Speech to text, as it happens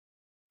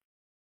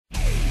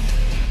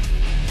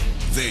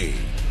They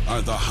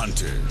are the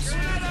hunters.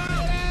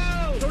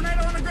 Tornado!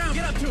 Tornado on the ground!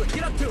 Get up to it!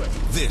 Get up to it!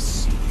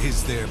 This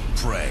is their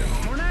prey.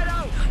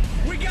 Tornado!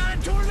 We got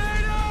a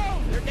tornado!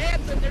 They're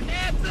dancing! They're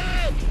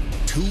dancing!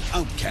 Two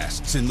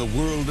outcasts in the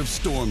world of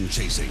storm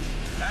chasing.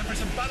 Time for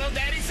some Funnel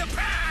Daddy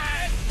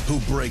surprise! Who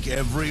break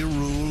every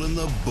rule in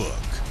the book.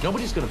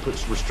 Nobody's going to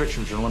put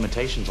restrictions or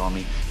limitations on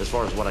me as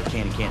far as what I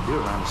can and can't do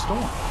around the storm.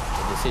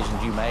 The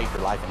decisions you make are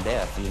life and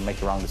death. You make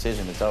the wrong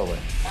decision, it's over.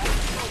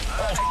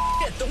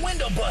 Oh, shit, the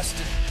window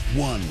busted!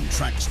 One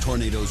tracks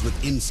tornadoes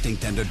with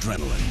instinct and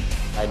adrenaline.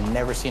 I'd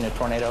never seen a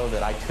tornado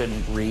that I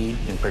couldn't read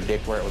and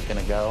predict where it was going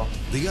to go.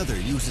 The other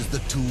uses the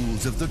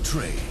tools of the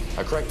trade.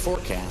 A correct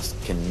forecast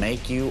can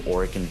make you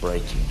or it can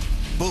break you.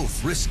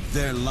 Both risk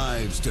their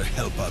lives to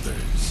help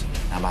others.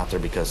 I'm out there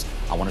because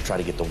I want to try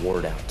to get the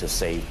word out to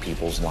save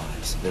people's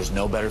lives. There's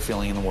no better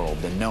feeling in the world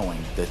than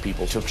knowing that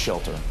people took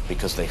shelter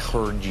because they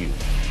heard you.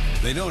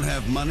 They don't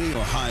have money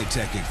or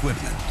high-tech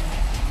equipment.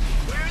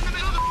 We're in the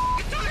middle of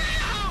a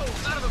tornado!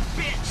 Son of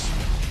a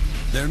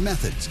bitch! Their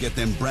methods get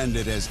them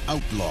branded as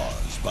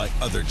outlaws by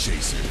other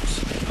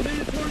chasers. I'm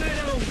in a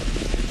tornado!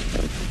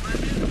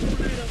 I'm in a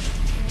tornado!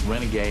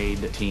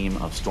 Renegade team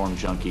of storm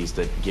junkies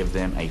that give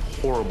them a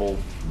horrible,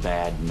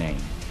 bad name.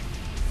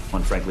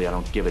 When frankly, I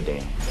don't give a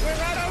damn. We're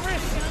right over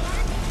it!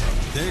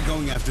 They're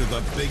going after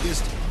the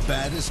biggest,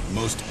 baddest,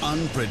 most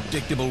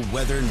unpredictable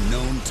weather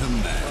known to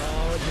man.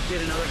 Oh, just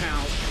hit another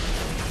house.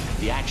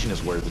 The action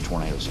is where the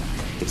tornado's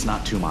at. It's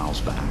not 2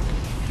 miles back.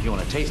 You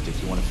want to taste it,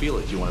 you want to feel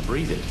it, you want to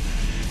breathe it.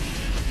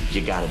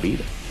 You gotta beat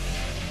it.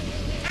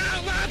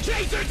 Outlaw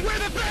chasers, we're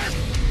the best!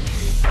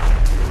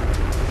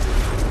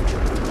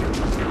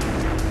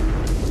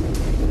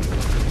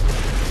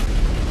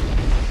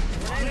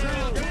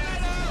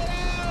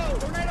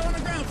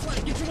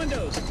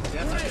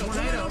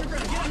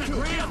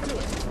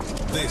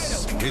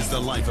 This is the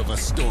life of a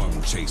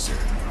storm chaser.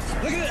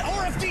 Look at it,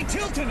 RFD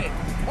tilting it!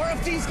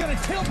 RFD's gonna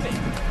tilt it!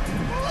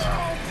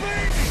 Oh,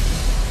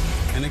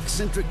 baby! An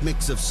eccentric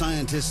mix of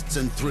scientists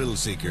and thrill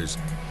seekers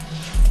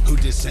who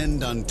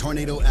descend on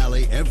Tornado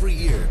Alley every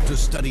year to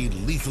study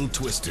lethal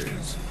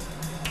twisters.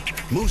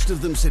 Most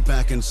of them sit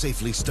back and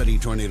safely study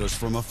tornadoes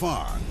from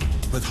afar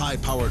with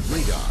high-powered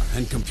radar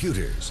and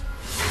computers.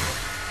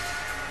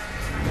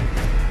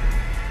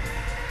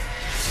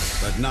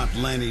 But not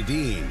Lanny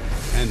Dean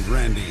and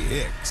Randy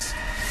Hicks.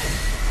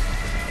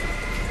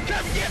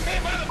 Come get me,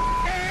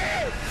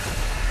 motherfucker!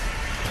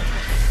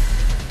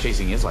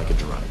 Chasing is like a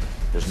drug.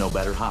 There's no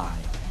better high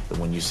than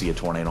when you see a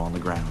tornado on the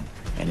ground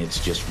and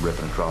it's just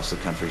ripping across the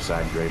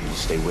countryside and you're able to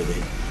stay with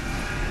it.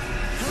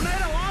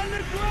 Tornado on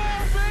the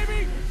ground,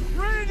 baby!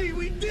 Randy,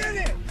 we did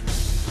it!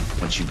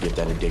 Once you get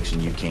that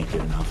addiction, you can't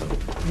get enough of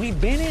it.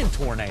 We've been in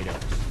tornadoes.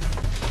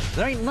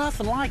 There ain't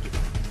nothing like it.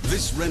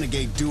 This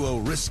renegade duo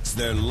risks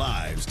their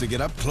lives to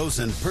get up close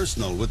and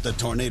personal with the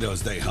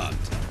tornadoes they hunt.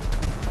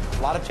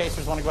 A lot of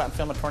chasers want to go out and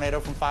film a tornado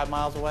from 5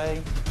 miles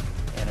away.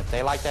 And if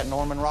they like that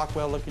Norman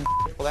Rockwell looking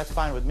shit, well, that's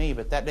fine with me,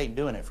 but that ain't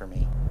doing it for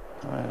me.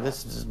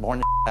 This is just boring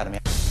the out of me.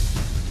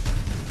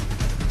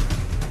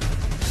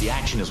 The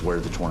action is where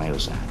the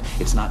tornado's at.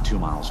 It's not 2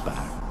 miles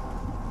back.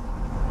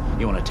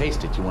 You want to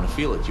taste it, you want to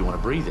feel it, you want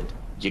to breathe it.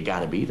 You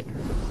gotta be there.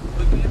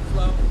 Looking at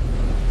flow.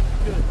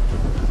 Good.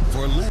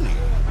 For Lanny,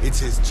 it's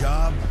his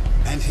job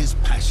and his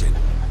passion.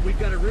 We've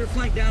got a rear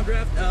flank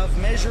downdraft of,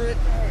 measure it,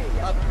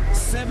 up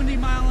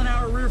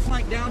 70-mile-an-hour rear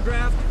flank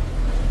downdraft,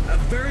 a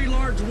very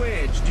large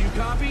wedge. Do you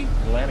copy?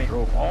 Lanny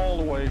drove all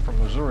the way from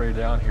Missouri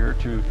down here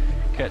to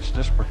catch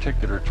this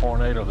particular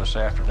tornado this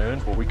afternoon.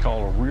 What we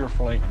call a rear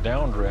flank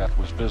downdraft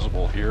was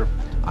visible here.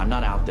 I'm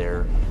not out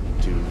there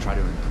to try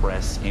to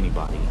impress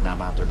anybody. And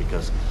I'm out there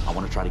because I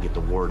want to try to get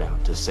the word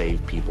out to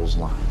save people's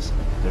lives.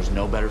 There's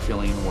no better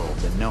feeling in the world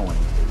than knowing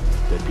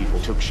that people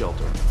took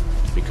shelter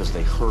because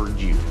they heard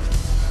you.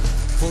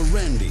 For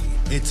Randy,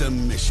 it's a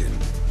mission.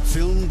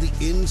 Film the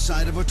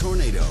inside of a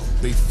tornado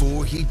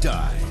before he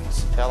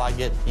dies. Until I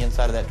get the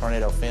inside of that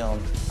tornado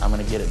filmed, I'm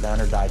going to get it done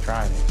or die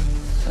trying it.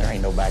 There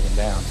ain't no backing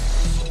down.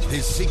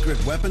 His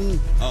secret weapon,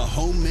 a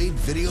homemade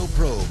video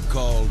probe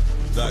called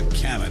the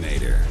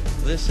Caminator.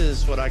 This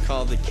is what I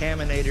call the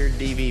Caminator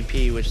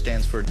DVP, which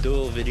stands for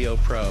Dual Video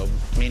Probe,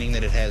 meaning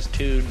that it has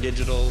 2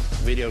 digital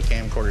video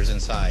camcorders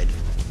inside.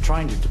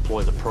 Trying to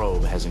deploy the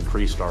probe has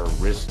increased our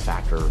risk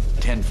factor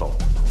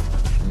tenfold.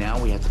 Now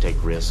we have to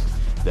take risks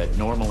that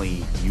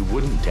normally you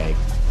wouldn't take.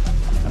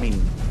 I mean,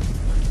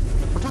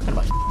 we're talking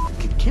about that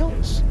could kill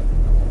us.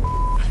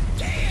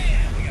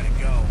 Damn, we gotta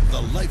go.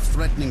 The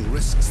life-threatening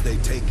risks they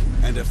take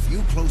and a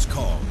few close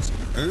calls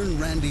earn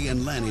Randy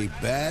and Lanny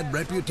bad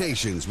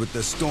reputations with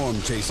the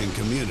storm-chasing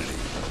community.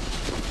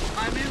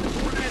 I'm in the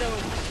tornado.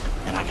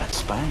 And I got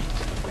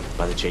spanked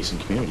by the chasing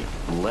community.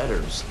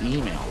 Letters,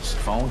 emails,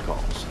 phone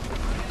calls.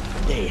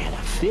 They had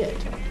a fit.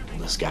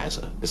 This guy's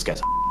a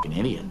f***ing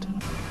idiot.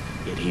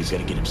 Yet he's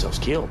gonna get himself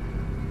killed.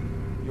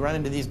 You run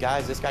into these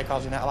guys, this guy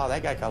calls you an outlaw,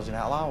 that guy calls you an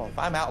outlaw. Well, if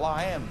I'm outlaw,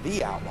 I am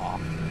the outlaw.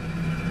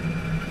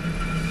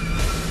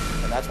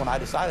 And that's when I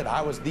decided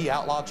I was the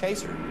outlaw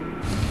chaser.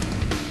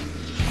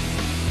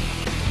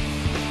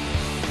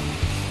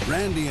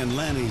 Randy and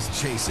Lanny's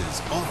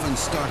chases often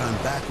start on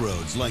back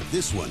roads like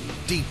this one,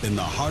 deep in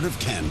the heart of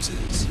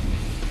Kansas.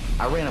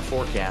 I ran a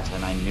forecast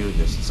and I knew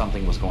this,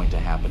 something was going to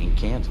happen in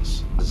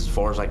Kansas, as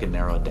far as I could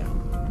narrow it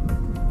down.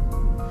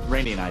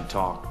 Randy and I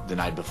talked the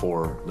night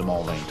before the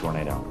Mulvane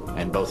tornado,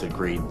 and both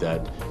agreed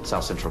that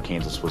South Central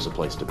Kansas was a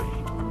place to be.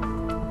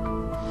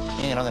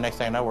 You know, the next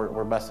thing I know,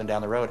 we're busting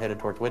down the road, headed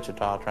towards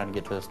Wichita, trying to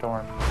get to the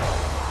storm.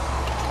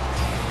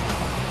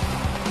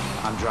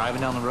 I'm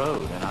driving down the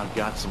road, and I've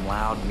got some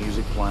loud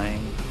music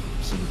playing,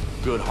 some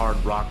good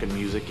hard rockin'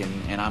 music,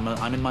 and I'm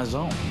in my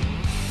zone.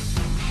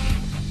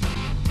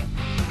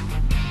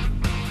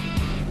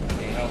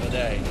 Hell of a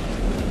day.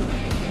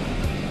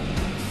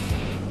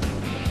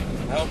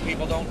 I hope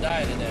people don't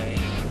die today.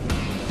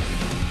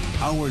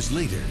 Hours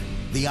later,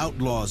 the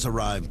Outlaws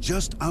arrive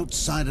just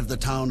outside of the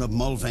town of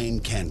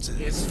Mulvane, Kansas.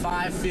 It's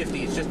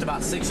 5:50. It's just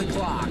about 6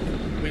 o'clock.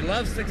 We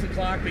love 6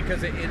 o'clock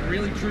because it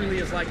really truly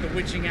is like the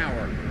witching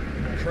hour.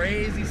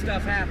 Crazy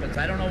stuff happens.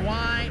 I don't know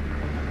why,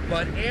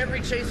 but every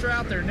chaser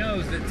out there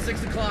knows that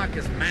 6 o'clock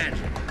is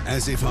magic.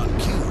 As if on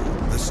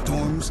cue, the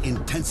storm's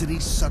intensity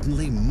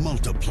suddenly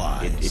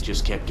multiplies. It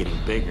just kept getting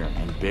bigger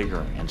and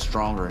bigger and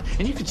stronger,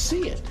 and you could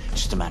see it,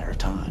 just a matter of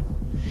time.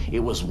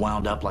 It was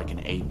wound up like an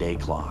 8-day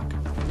clock.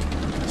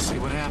 See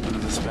what happened to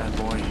this bad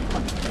boy.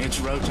 It's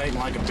rotating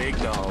like a big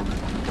dog.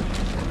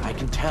 I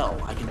can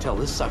tell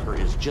this sucker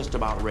is just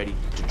about ready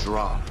to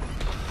drop.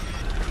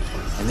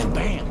 And then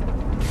bam!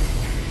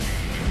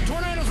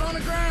 Tornado's on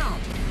the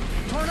ground!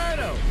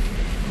 Tornado!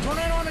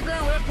 Tornado on the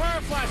ground! We have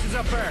power flashes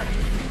up there!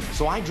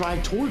 So I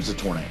drive towards the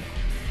tornado,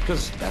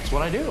 because that's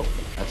what I do.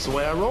 That's the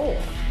way I roll.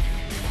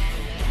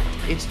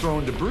 It's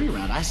throwing debris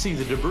around. I see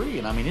the debris,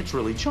 and I mean, it's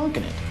really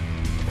chunking it.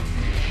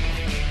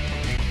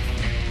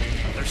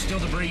 There's still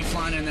debris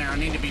flying in there. I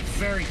need to be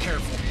very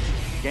careful.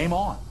 Game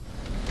on.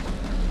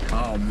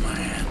 Oh,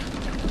 man.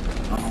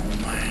 Oh,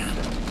 man.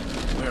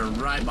 We're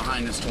right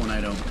behind this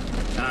tornado.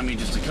 And I mean,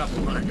 just a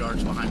couple hundred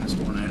yards behind this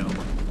tornado.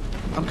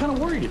 I'm kind of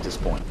worried at this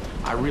point.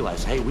 I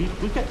realize, hey,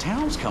 we've got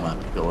towns come up,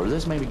 or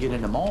this maybe get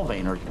into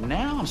Mulvane, or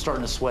now I'm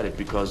starting to sweat it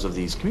because of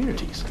these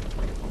communities.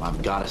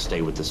 I've got to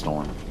stay with the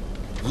storm.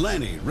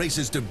 Lanny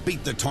races to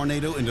beat the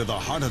tornado into the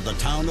heart of the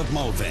town of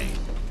Mulvane.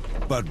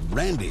 But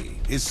Randy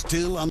is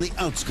still on the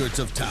outskirts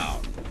of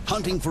town,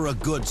 hunting for a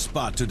good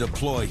spot to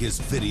deploy his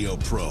video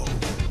probe.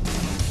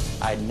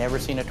 I'd never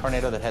seen a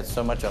tornado that had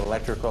so much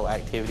electrical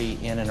activity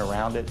in and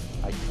around it.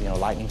 Like, you know,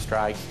 lightning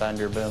strikes,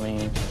 thunder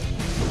booming.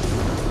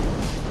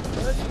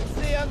 As you can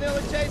see, I'm the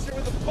only chaser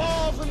with the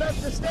balls enough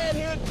to stand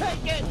here and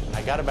take it.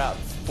 I got about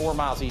 4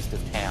 miles east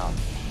of town,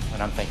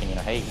 and I'm thinking, you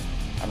know, hey,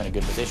 I'm in a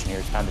good position here.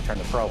 It's time to turn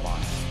the probe on.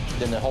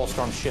 Then the whole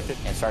storm shifted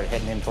and started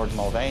heading in towards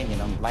Mulvane. You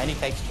know, Lanny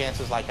takes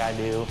chances like I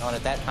do. And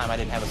at that time, I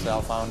didn't have a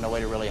cell phone, no way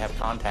to really have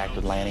contact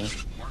with Lanny.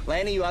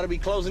 Lanny, you ought to be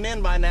closing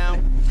in by now.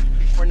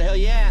 Where in the hell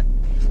you at?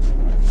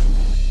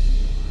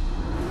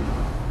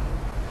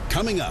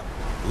 Coming up,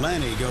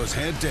 Lanny goes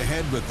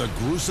head-to-head with the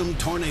gruesome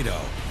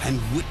tornado and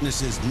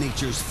witnesses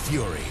nature's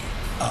fury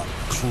up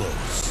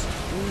close.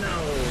 No.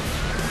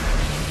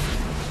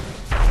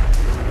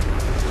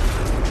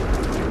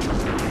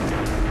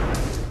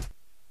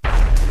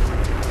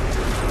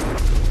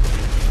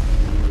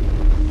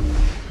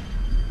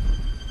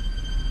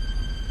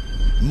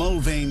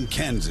 Mulvane,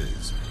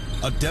 Kansas.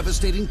 A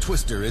devastating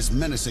twister is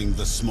menacing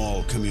the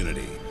small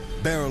community.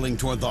 Barreling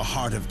toward the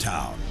heart of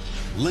town,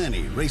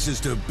 Lanny races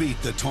to beat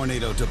the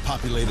tornado to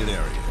populated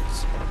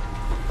areas.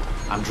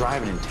 I'm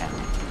driving in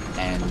town,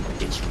 and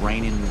it's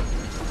raining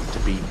to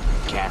beat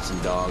cats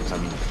and dogs. I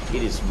mean,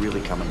 it is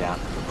really coming down.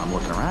 I'm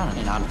looking around,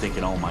 and I'm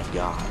thinking, oh my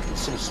God,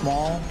 it's a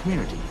small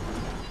community.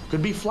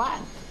 Could be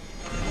flattened.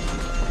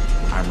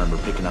 I remember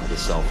picking up the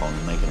cell phone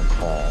and making a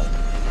call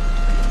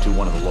to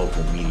one of the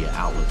local media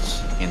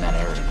outlets in that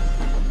area,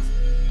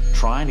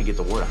 trying to get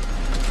the word out.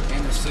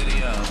 In the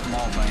city of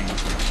Mulvane.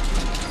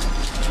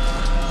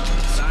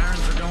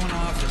 Sirens are going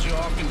off, as you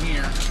all can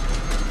hear.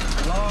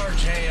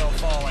 Large hail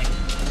falling.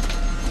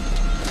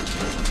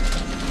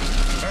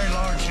 Very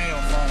large hail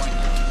falling.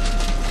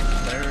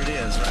 There it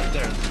is, right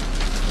there.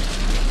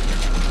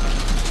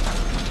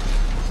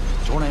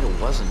 The tornado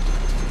wasn't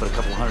but a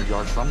couple hundred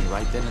yards from me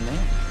right then and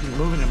there,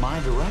 moving in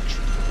my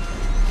direction.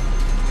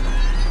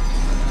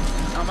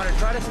 I'm gonna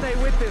try to stay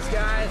with this,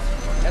 guys,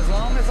 as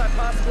long as I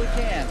possibly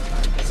can,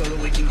 so that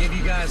we can give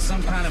you guys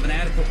some kind of an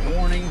adequate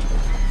warning.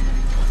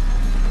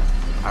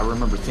 I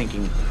remember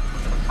thinking,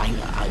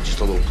 I just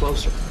a little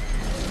closer.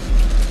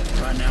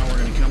 Right now, we're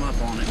going to come up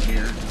on it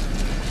here.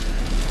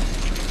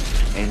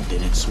 And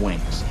then it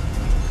swings.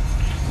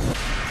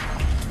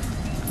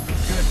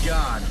 Good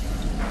God.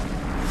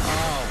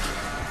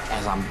 Oh.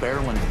 As I'm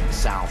barreling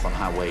south on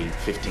Highway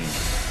 15,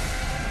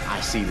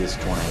 I see this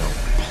tornado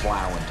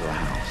plow into a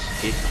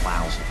house. It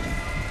plows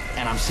it.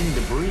 And I'm seeing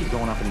debris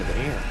going up into the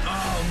air.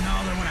 Oh,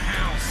 no, there went a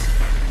house.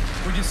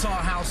 We just saw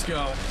a house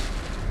go.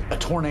 A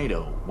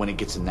tornado, when it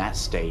gets in that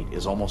state,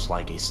 is almost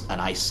like an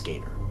ice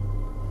skater.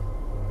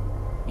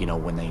 You know,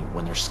 when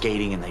they're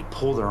skating and they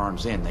pull their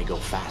arms in, they go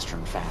faster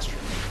and faster.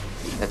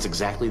 That's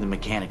exactly the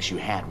mechanics you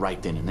had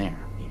right then and there.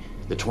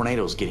 The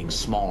tornado's getting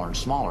smaller and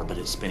smaller, but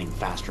it's spinning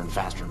faster and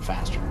faster and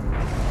faster.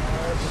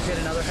 Oh, it just hit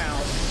another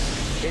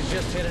house. It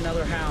just hit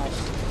another house.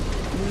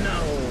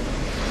 No.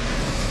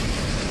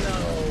 No.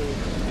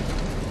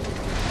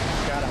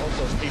 God, I hope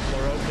those people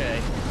are okay.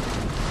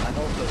 I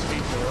hope those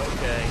people are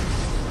okay.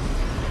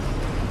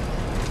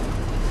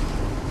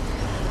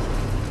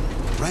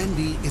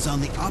 Randy is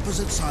on the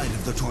opposite side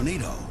of the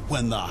tornado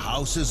when the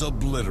house is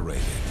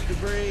obliterated.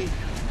 Debris.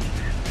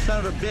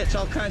 Son of a bitch,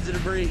 all kinds of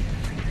debris.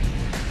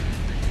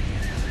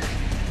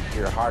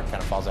 Your heart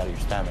kind of falls out of your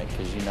stomach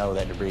because you know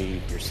that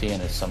debris you're seeing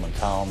is someone's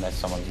home, that's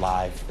someone's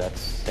life,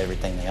 that's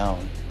everything they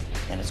own,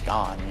 and it's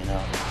gone, you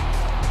know.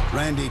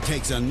 Randy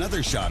takes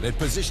another shot at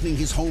positioning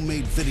his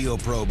homemade video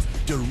probe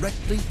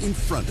directly in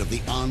front of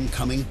the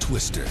oncoming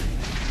twister.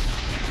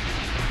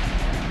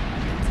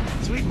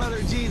 Sweet Mother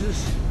of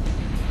Jesus.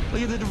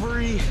 Look at the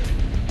debris.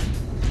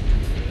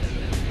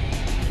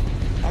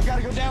 I've got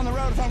to go down the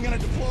road if I'm going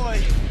to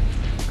deploy.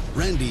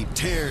 Randy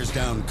tears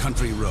down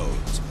country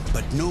roads,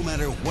 but no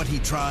matter what he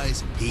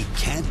tries, he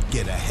can't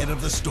get ahead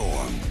of the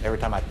storm. Every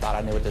time I thought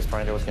I knew what this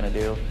tornado was going to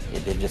do,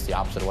 it did just the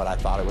opposite of what I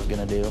thought it was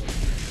going to do.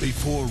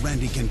 Before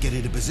Randy can get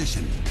into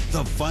position,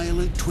 the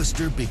violent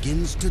twister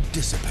begins to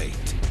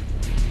dissipate.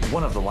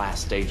 One of the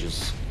last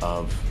stages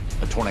of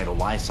a tornado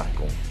life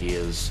cycle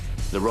is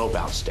the rope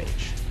out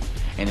stage.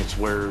 And it's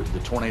where the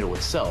tornado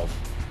itself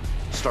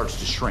starts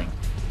to shrink.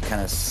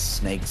 Kind of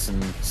snakes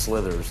and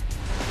slithers.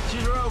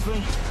 She's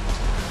roping.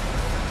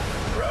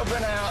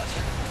 Roping out.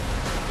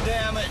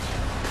 Damn it.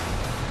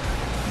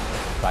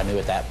 I knew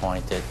at that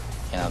point that,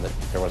 you know, that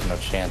there was no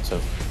chance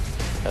of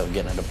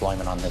getting a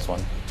deployment on this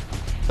one.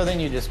 So then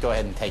you just go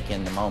ahead and take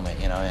in the moment,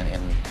 you know,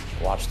 and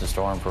watch the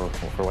storm for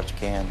what you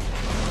can.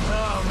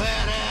 Oh,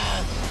 man.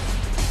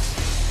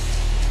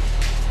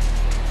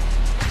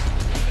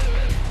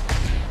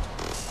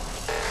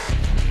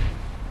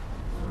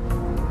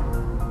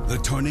 The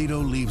tornado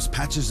leaves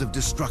patches of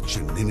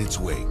destruction in its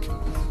wake,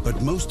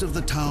 but most of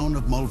the town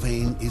of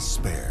Mulvane is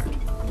spared.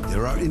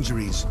 There are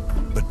injuries,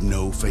 but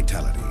no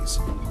fatalities.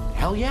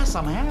 Hell yes,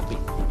 I'm happy.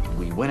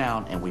 We went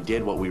out and we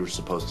did what we were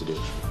supposed to do.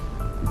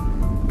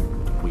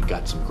 We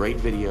got some great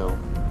video.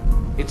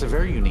 It's a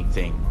very unique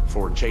thing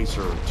for a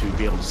chaser to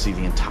be able to see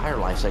the entire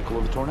life cycle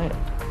of a tornado.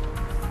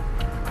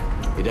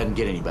 It doesn't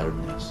get any better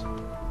than this.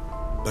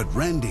 But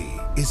Randy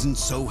isn't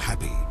so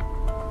happy.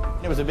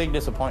 It was a big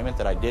disappointment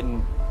that I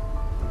didn't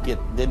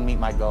meet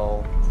my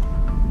goal,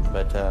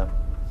 but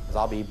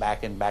I'll be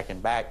back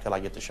till I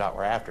get the shot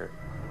we're after.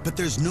 But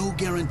there's no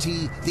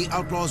guarantee the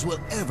Outlaws will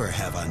ever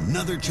have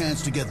another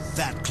chance to get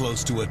that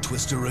close to a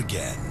twister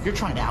again. You're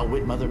trying to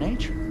outwit Mother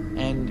Nature,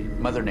 and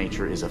Mother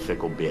Nature is a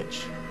fickle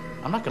bitch.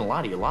 I'm not gonna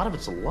lie to you, a lot of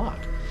it's a luck.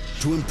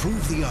 To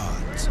improve the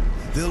odds,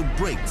 they'll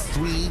break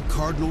 3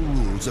 cardinal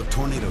rules of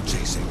tornado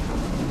chasing.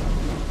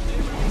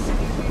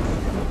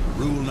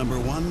 Rule number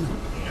 1,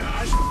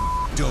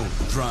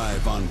 don't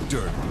drive on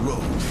dirt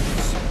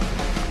roads.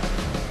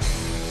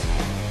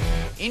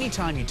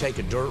 Anytime you take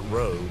a dirt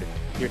road,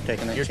 You're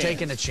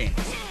taking a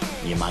chance.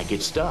 You might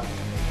get stuck.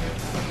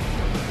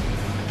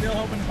 Still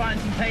hoping to find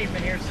some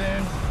pavement here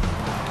soon.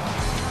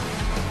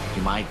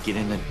 You might get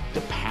in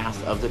the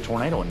path of the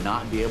tornado and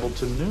not be able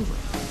to maneuver.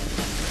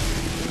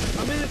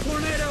 I'm in a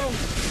tornado.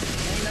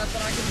 Ain't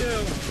nothing I can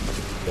do.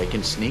 They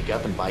can sneak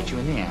up and bite you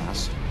in the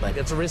ass. But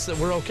it's a risk that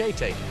we're okay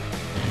taking.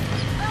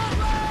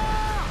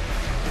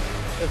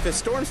 If the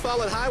storms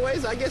followed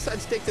highways, I guess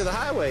I'd stick to the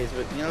highways,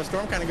 but, you know,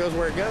 storm kind of goes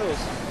where it goes.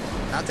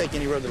 I'll take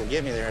any road that'll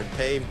get me there.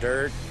 Paved,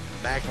 dirt,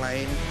 back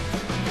lane.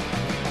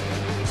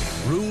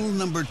 Rule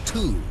number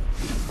 2,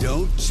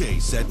 don't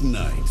chase at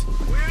night.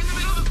 We're in the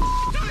middle of a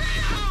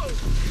tornado!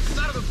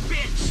 Son of a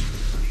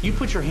bitch! You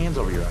put your hands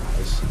over your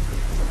eyes,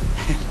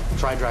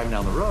 try driving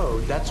down the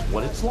road, that's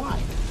what it's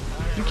like.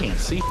 You can't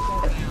see.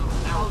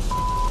 Now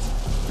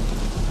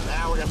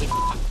we're gonna be.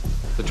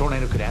 The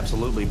tornado could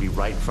absolutely be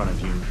right in front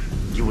of you.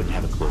 You wouldn't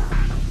have a clue.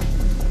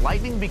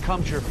 Lightning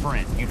becomes your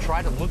friend. You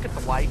try to look at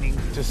the lightning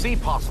to see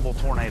possible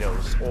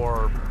tornadoes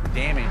or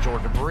damage or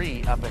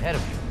debris up ahead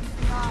of you.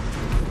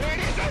 There it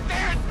is right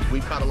there!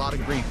 We've got a lot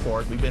of grief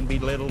for it. We've been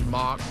belittled,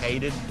 mocked,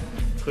 hated,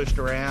 pushed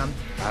around.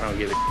 I don't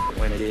give a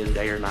when it is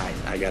day or night.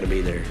 I got to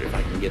be there if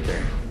I can get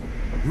there.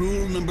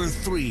 Rule number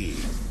 3,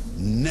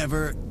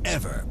 never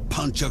ever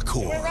punch a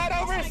cord. We're right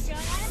over us!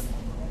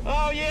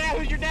 Oh yeah,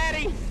 who's your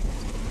daddy?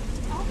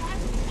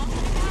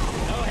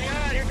 Oh, hang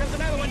on, here comes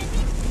another one.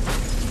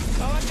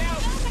 Oh, look out!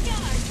 Oh my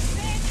God!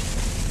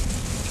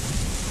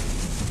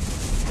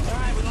 All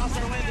right, we lost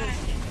our windows.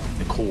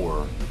 The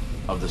core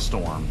of the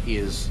storm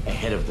is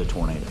ahead of the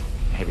tornado.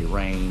 Heavy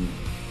rain,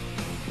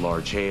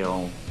 large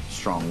hail,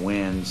 strong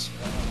winds.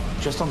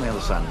 Just on the other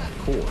side of that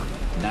core,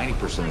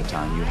 90% of the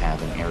time you have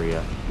an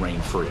area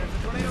rain-free,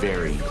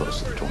 very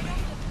close to the tornado.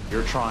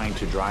 You're trying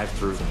to drive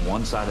through from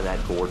one side of that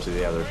core to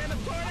the other.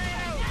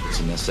 It's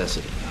a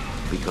necessity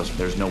because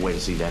there's no way to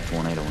see that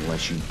tornado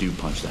unless you do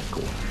punch that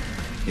core.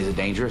 Is it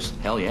dangerous?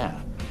 Hell yeah.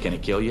 Can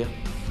it kill you?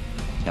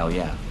 Hell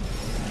yeah.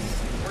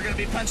 We're gonna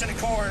be punching a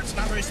cord. It's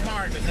not very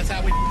smart, but that's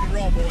how we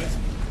roll, boys.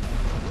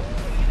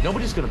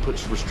 Nobody's going to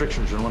put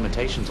restrictions or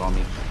limitations on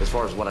me as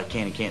far as what I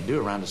can and can't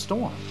do around a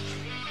storm.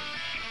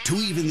 To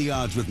even the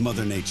odds with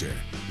Mother Nature,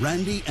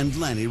 Randy and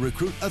Lanny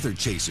recruit other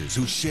chasers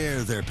who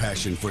share their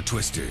passion for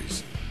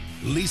twisters.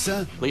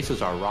 Lisa.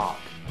 Lisa's our rock.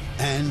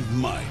 And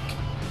Mike.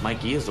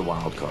 Mikey is the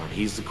wild card.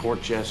 He's the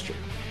court jester.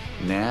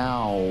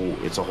 Now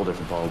it's a whole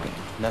different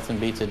ballgame. Nothing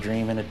beats a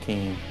dream and a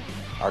team.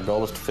 Our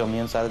goal is to film the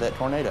inside of that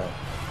tornado.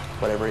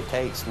 Whatever it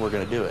takes, we're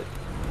going to do it.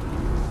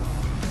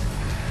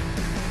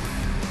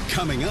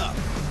 Coming up,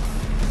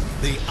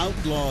 the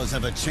Outlaws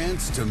have a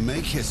chance to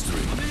make history.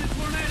 I'm in a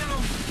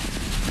tornado.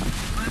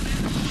 I'm in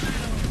a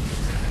tornado.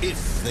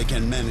 If they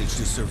can manage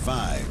to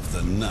survive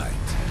the night.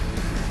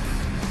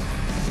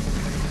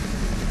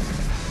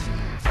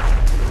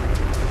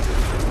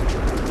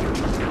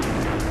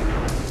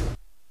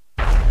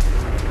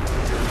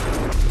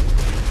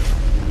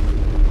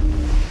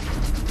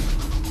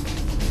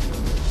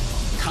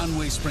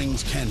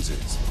 Springs,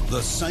 Kansas,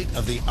 the site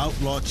of the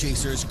outlaw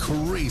chasers'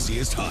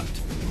 craziest hunt.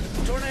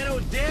 Tornado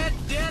dead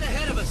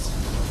ahead of us.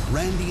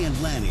 Randy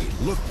and Lanny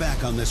look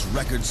back on this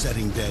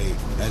record-setting day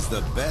as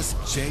the best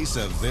chase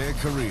of their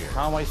career.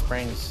 Conway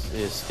Springs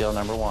is still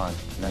 #1.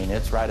 I mean,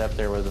 it's right up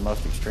there with the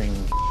most extreme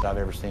I've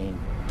ever seen.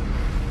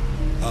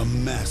 A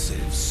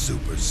massive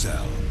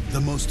supercell,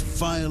 the most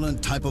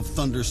violent type of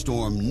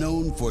thunderstorm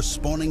known for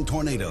spawning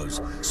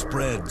tornadoes,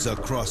 spreads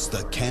across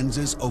the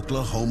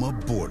Kansas-Oklahoma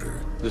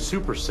border. The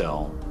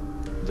supercell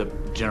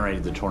that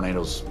generated the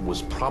tornadoes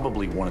was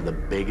probably one of the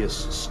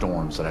biggest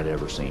storms that I'd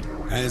ever seen.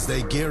 As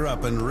they gear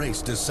up and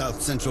race to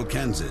south-central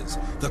Kansas,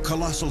 the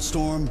colossal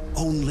storm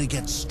only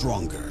gets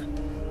stronger.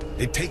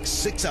 It takes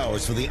 6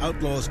 hours for the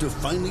outlaws to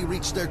finally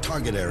reach their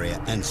target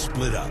area and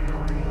split up.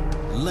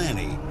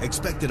 Lanny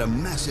expected a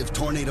massive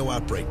tornado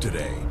outbreak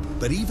today,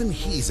 but even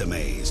he's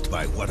amazed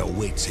by what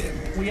awaits him.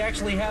 We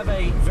actually have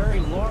a very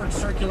large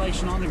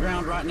circulation on the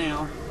ground right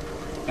now,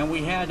 and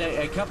we had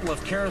a couple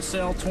of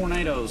carousel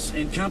tornadoes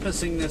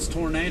encompassing this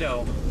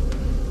tornado.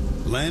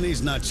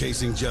 Lanny's not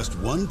chasing just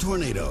one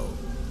tornado.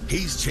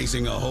 He's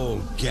chasing a whole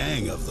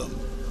gang of them.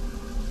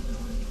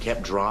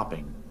 Kept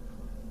dropping.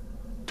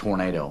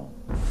 Tornado.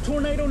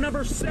 Tornado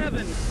number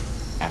 7.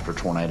 After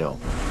tornado.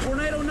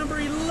 Tornado number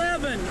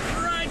 11,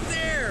 right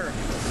there.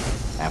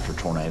 After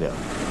tornado.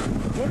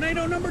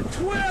 Tornado number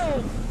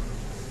 12.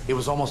 It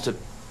was almost a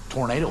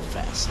tornado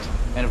fest.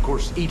 And of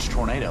course, each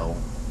tornado,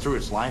 through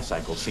its life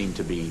cycle, seemed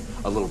to be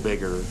a little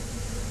bigger,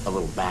 a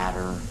little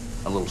badder,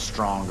 a little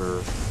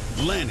stronger.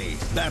 Lanny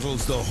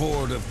battles the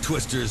horde of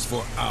twisters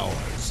for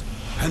hours,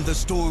 and the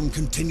storm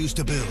continues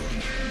to build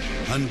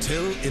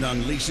until it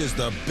unleashes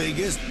the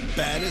biggest,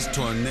 baddest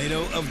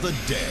tornado of the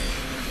day.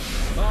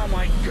 Oh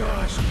my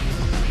gosh.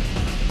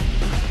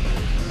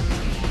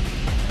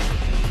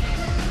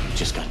 It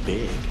just got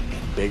big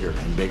and bigger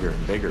and bigger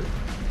and bigger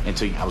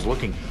until I was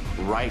looking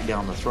right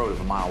down the throat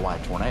of a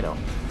mile-wide tornado.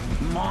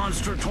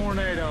 Monster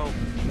tornado.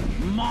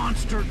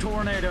 Monster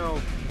tornado.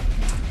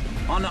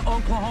 On the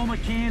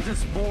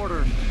Oklahoma-Kansas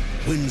border.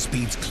 Wind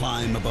speeds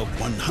climb above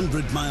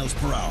 100 miles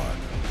per hour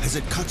as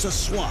it cuts a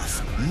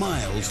swath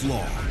miles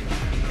long.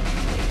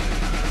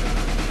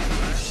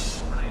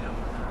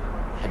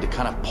 Had to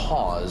kind of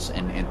pause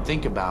and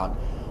think about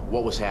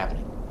what was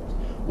happening.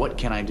 What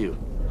can I do?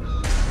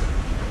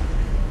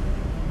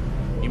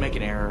 You make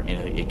an error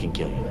and it can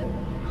kill you.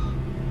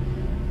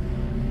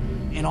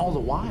 And all the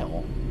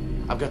while,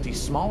 I've got these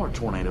smaller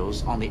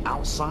tornadoes on the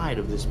outside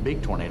of this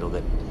big tornado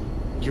that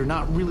you're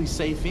not really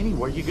safe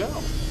anywhere you go.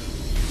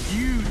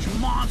 Huge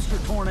monster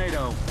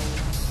tornado.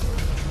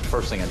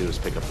 First thing I do is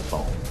pick up the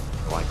phone.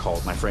 Well, I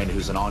called my friend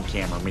who's an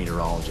on-camera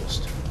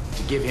meteorologist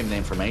to give him the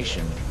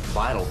information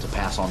vital to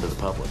pass on to the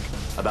public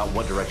about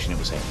what direction it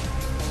was heading.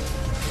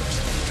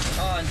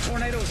 And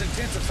tornado is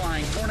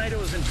intensifying. Tornado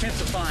is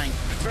intensifying.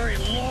 Very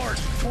large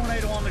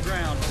tornado on the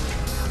ground.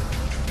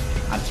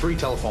 I'm 3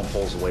 telephone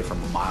poles away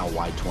from a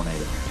mile-wide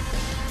tornado.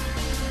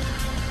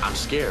 I'm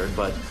scared,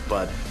 but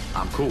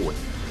I'm cool with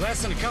it.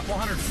 Less than a couple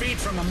hundred feet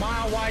from a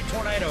mile-wide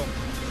tornado.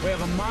 We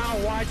have a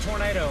mile-wide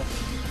tornado.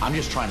 I'm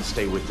just trying to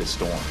stay with this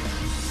storm.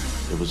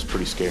 It was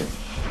pretty scary.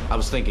 I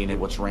was thinking,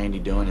 what's Randy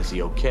doing? Is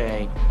he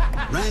okay?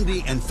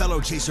 Randy and fellow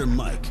chaser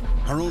Mike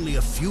are only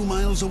a few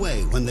miles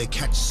away when they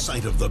catch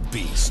sight of the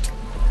beast.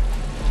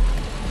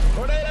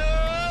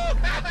 Tornado!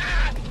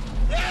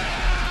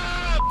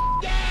 Yeah!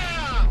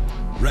 Yeah!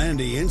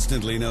 Randy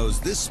instantly knows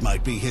this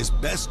might be his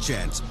best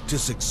chance to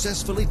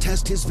successfully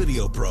test his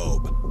video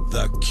probe,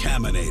 the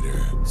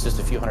Caminator. It's just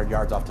a few hundred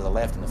yards off to the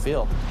left in the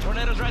field.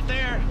 Tornado's right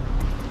there.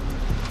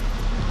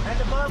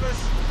 And above us.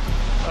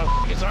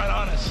 Oh, it's right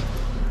on us.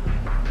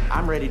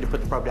 I'm ready to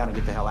put the probe down and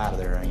get the hell out of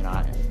there. You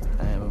know,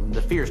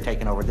 the fear's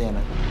taking over then.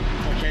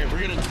 Okay, if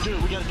we're gonna do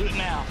it, we gotta do it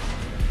now.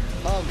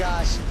 Oh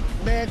gosh,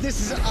 man, this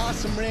is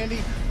awesome, Randy.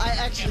 I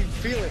actually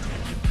feel it.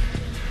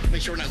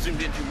 Make sure we're not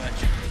zoomed in too much.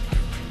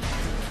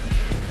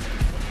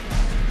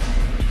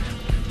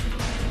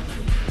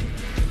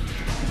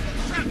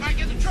 Truck, Mike,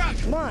 get the truck.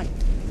 Come on.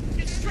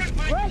 Get the truck,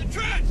 Mike, get the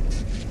truck.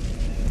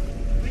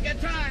 We got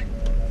time.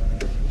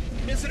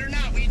 Miss it or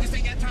not, we just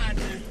ain't got time,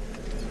 man.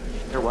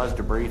 There was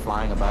debris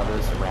flying above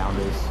us, around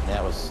us.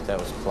 That was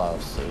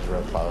close. It was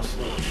real close.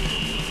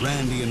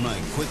 Randy and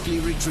Mike quickly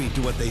retreat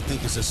to what they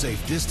think is a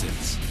safe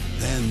distance.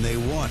 Then they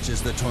watch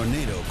as the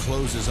tornado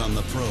closes on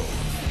the probe.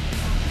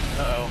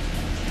 Uh-oh.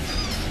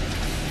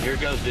 Here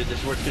it goes, dude. This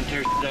is where it's gonna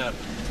tear shit up.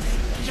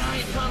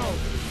 Giant tunnel.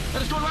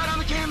 Let us go right on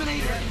the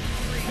caminator.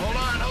 Hold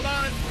on.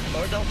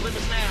 Lord, don't flip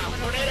us now.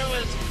 Tornado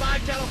is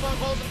 5 telephone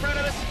poles in front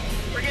of us.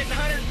 We're getting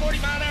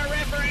 140-mile-an-hour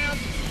wraparounds.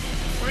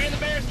 We're in the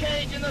bear's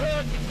cage in the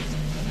hook.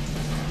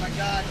 Oh my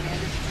God, man,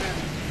 this is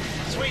crazy.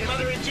 Sweet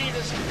mother of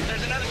Jesus.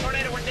 There's another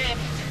tornado. We're dead.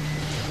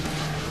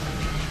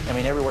 I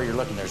mean, everywhere you're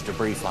looking, there's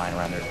debris flying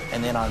around there.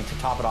 And then to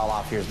top it all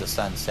off, here's the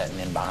sun setting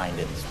in behind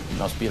it. It's the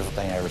most beautiful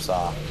thing I ever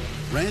saw.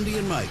 Randy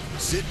and Mike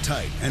sit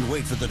tight and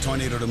wait for the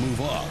tornado to move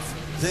off.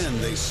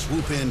 Then they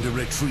swoop in to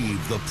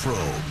retrieve the probe.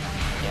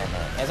 And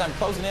as I'm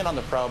closing in on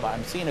the probe,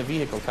 I'm seeing a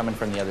vehicle coming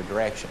from the other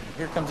direction.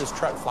 Here comes this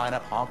truck flying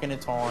up, honking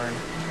its horn.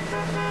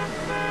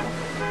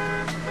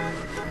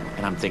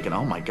 And I'm thinking,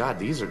 oh my God,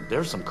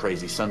 there's some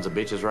crazy sons of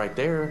bitches right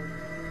there.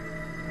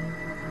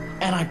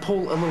 And I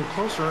pull a little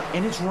closer,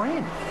 and it's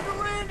Randy.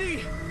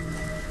 Randy!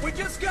 We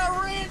just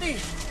got Randy!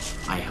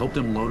 I helped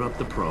him load up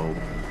the probe,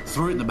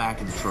 threw it in the back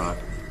of the truck.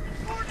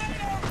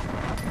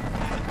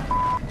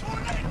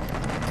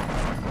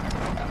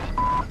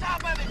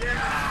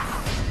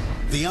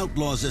 The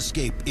Outlaws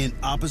escape in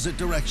opposite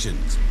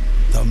directions.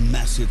 The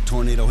massive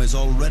tornado has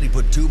already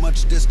put too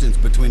much distance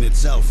between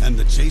itself and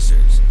the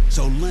chasers.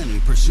 So Lanny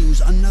pursues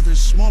another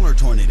smaller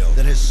tornado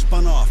that has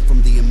spun off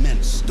from the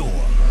immense storm.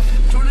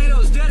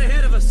 Tornado's dead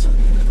ahead of us.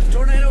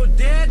 Tornado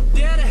dead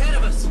ahead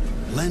of us.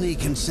 Lanny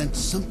can sense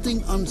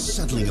something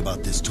unsettling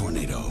about this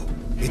tornado.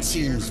 It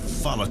seems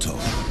volatile,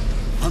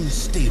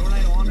 unstable.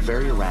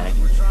 Very erratic,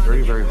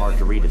 very, very hard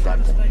to read at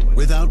that point.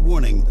 Without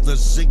warning, the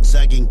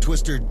zigzagging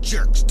twister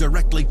jerks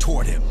directly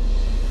toward him.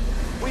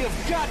 We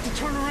have got to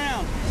turn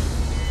around.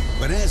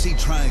 But as he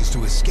tries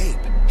to escape,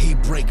 he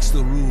breaks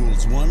the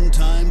rules one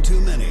time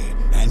too many,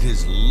 and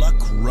his luck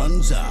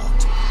runs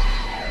out.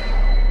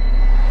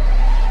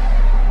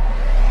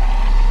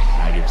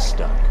 I get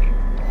stuck.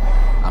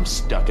 I'm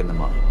stuck in the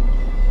mud.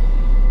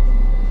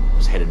 It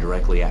was headed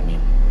directly at me.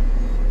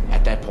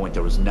 At that point,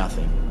 there was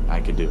nothing I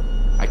could do.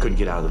 I couldn't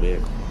get out of the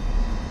vehicle.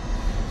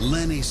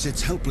 Lanny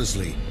sits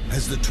helplessly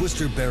as the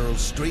twister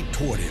barrels straight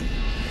toward him.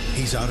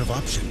 He's out of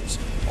options.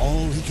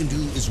 All he can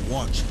do is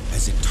watch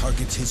as it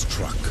targets his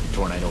truck. The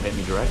tornado hit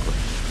me directly.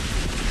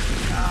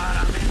 God,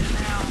 I'm in it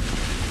now.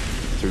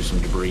 Threw some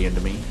debris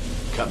into me,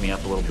 cut me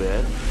up a little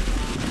bit.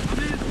 I'm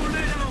in the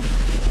tornado.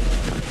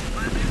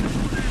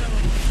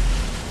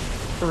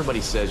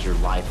 Everybody says your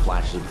life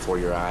flashes before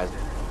your eyes.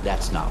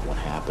 That's not what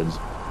happens.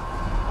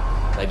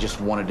 I just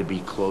wanted to be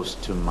close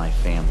to my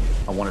family.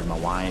 I wanted my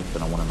wife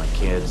and I wanted my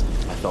kids.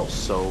 I felt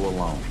so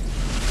alone.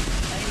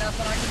 Ain't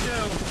nothing I can do.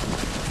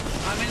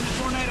 I'm in the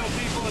tornado,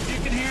 people, if you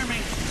can hear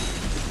me.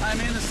 I'm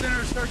in the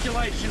center of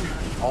circulation.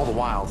 All the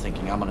while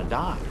thinking, I'm gonna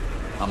die.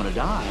 I'm gonna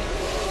die.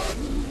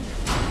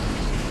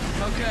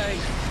 Okay.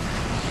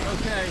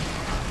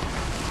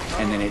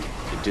 And then it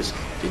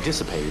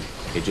dissipated.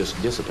 It just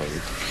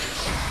dissipated.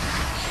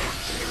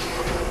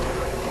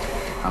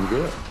 I'm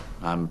good.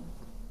 I'm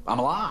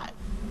alive.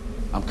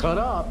 I'm cut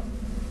up.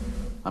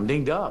 I'm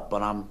dinged up,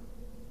 but I'm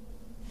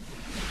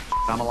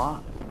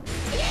alive.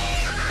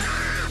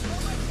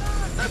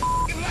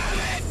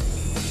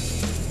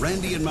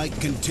 Randy and Mike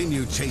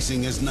continue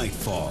chasing as night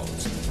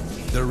falls.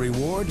 Their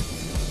reward?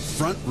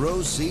 Front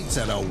row seats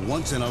at a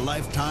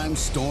once-in-a-lifetime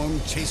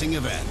storm-chasing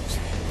event.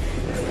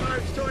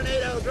 Large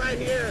tornadoes right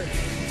here.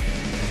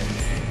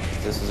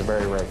 This is a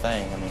very rare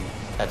thing. I mean,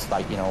 that's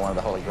like, one of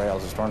the holy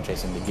grails of storm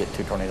chasing, to get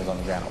 2 tornadoes on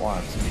the ground at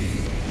once.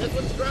 This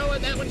one's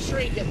growing, that one's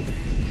shrinking.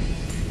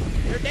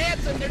 They're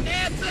dancing!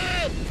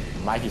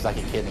 Mikey's like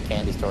a kid in a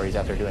candy store. He's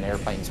out there doing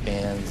airplane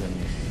spins and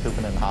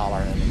hooping and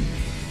hollering. And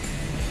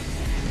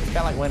it's kind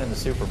of like winning the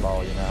Super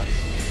Bowl,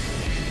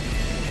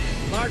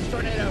 Large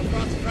tornado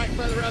crossing right in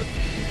front of the road.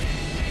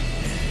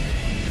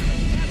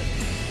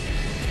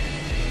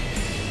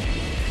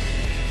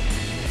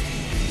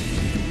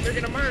 They're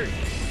gonna merge.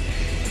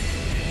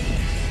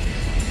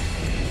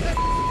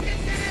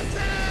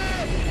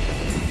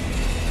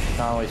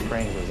 Conway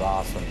Springs was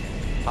awesome.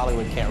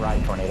 Hollywood can't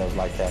ride tornadoes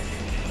like that.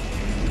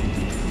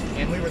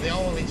 And we were the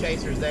only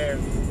chasers there.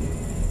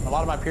 A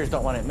lot of my peers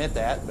don't want to admit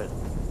that, but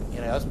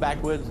us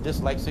backwoods,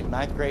 dyslexic,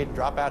 9th grade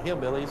dropout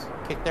hillbillies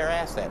kicked their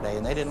ass that day,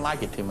 and they didn't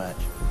like it too much.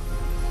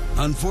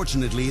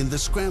 Unfortunately, in the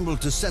scramble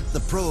to set the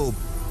probe,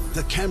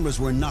 the cameras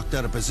were knocked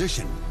out of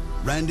position.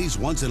 Randy's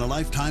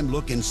once-in-a-lifetime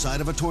look inside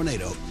of a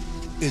tornado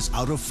is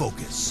out of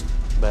focus.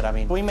 But,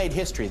 we made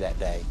history that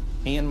day.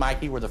 Me and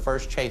Mikey were the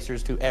first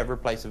chasers to ever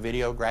place a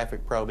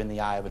videographic probe in the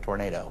eye of a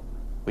tornado.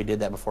 We did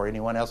that before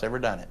anyone else ever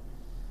done it.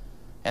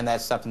 And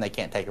that's something they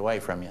can't take away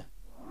from you.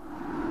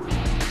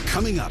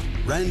 Coming up,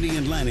 Randy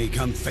and Lanny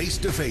come face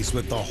to face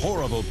with the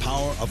horrible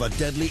power of a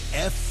deadly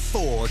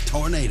F4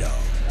 tornado.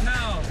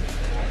 No.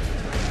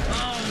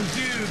 Oh,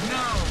 dude,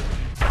 no.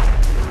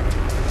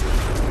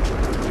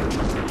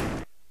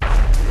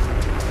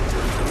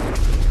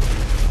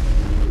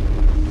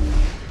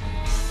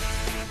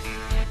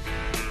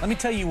 Let me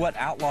tell you what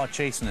outlaw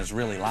chasing is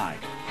really like.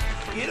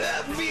 Get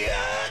up,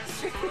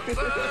 bitch!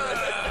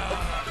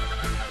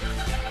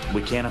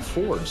 We can't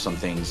afford some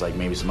things like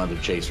maybe some other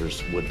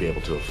chasers would be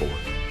able to afford.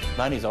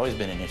 Money's always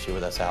been an issue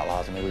with us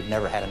outlaws. I mean, we've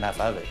never had enough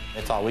of it.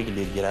 It's all we can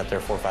do to get out there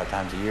 4 or 5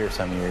 times a year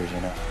some years,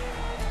 you know.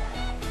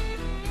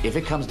 If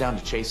it comes down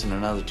to chasing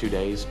another 2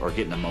 days or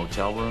getting a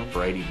motel room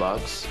for 80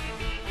 bucks,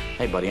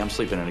 hey, buddy, I'm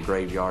sleeping in a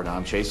graveyard and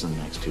I'm chasing the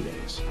next 2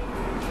 days.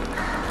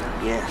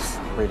 Yes.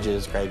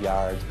 Bridges,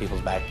 graveyards,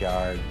 people's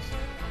backyards,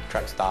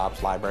 truck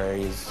stops,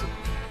 libraries.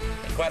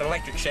 Ain't quite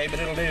electric shade,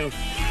 but it'll do.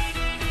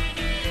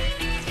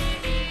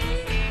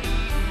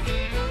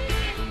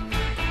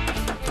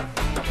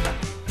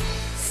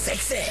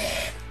 Sexy!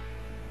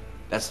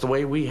 That's the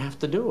way we have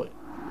to do it.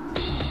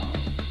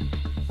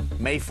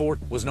 May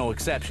 4th was no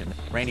exception.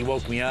 Randy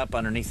woke me up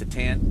underneath a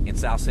tent in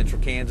south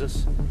central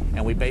Kansas,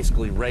 and we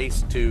basically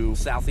raced to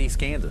southeast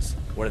Kansas,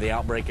 where the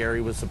outbreak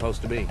area was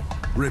supposed to be.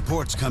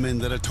 Reports come in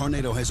that a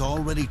tornado has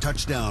already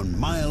touched down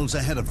miles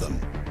ahead of them.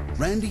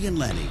 Randy and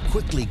Lanny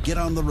quickly get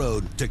on the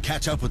road to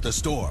catch up with the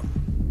storm.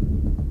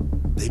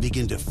 They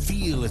begin to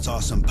feel its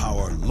awesome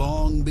power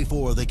long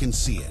before they can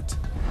see it.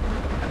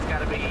 That's got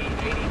to be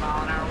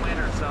 80-mile-an-hour wind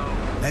or so.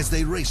 As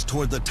they race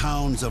toward the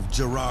towns of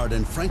Girard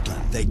and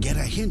Franklin, they get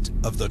a hint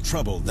of the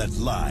trouble that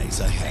lies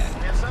ahead.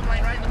 We have some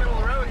lane right in the middle of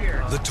the road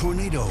here. The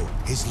tornado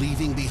is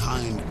leaving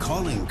behind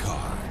calling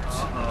cards.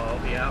 Uh-oh,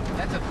 yeah.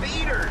 That's a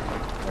feeder.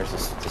 There's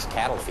this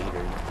cattle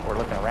feeder. We're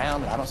looking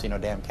around, I don't see no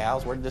damn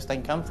cows. Where did this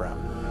thing come from?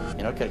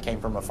 You know, it could have came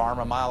from a farm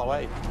a mile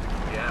away.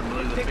 Yeah,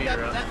 blew the Picked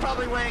feeder up. That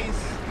probably weighs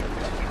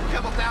a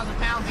couple thousand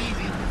pounds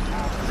easy.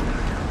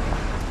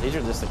 These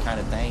are just the kind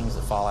of things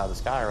that fall out of the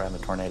sky around a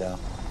tornado.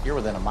 If you're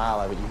within a mile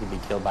of it, you could be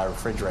killed by a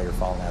refrigerator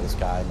falling out of the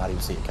sky and not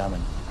even see it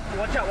coming.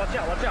 Watch out, watch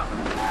out, watch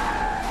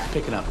out.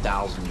 Picking up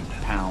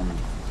 1,000-pound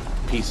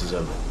pieces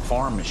of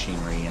farm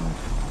machinery and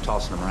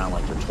tossing them around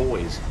like they're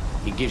toys,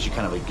 it gives you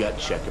kind of a gut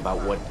check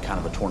about what kind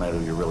of a tornado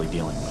you're really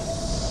dealing with.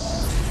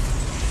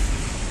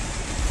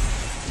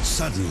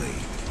 Suddenly,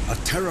 a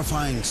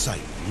terrifying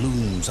sight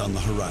looms on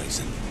the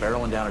horizon.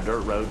 Barreling down a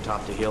dirt road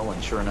top to hill,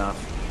 and sure enough,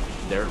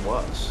 there it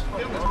was.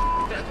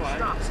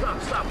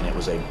 Stop. And it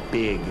was a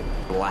big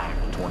black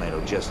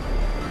tornado just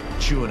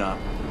chewing up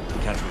the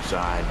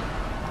countryside.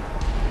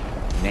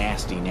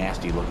 Nasty,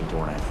 nasty looking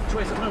tornado. Which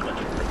way is it moving?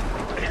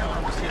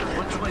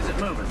 Which way is it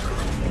moving?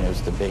 And it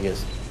was the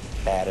biggest,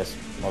 baddest,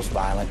 most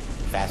violent,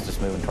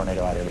 fastest moving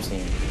tornado I'd ever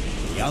seen.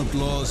 The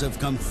Outlaws have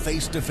come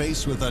face to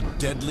face with a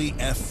deadly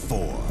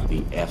F4.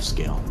 The F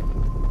scale.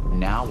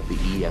 Now with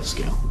the EF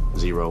scale.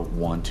 0,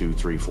 1, 2,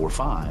 3, 4,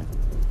 5.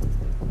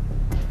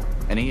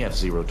 An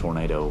EF0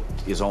 tornado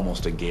is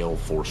almost a gale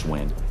force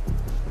wind.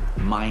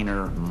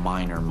 Minor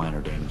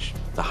damage.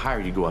 The higher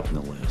you go up in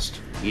the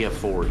list,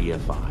 EF4,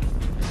 EF5,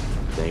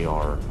 they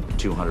are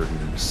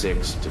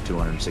 206 to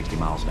 260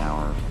 miles an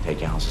hour,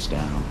 take houses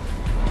down,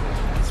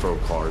 throw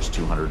cars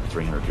 200,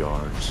 300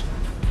 yards.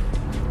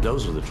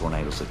 Those are the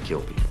tornadoes that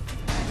kill people.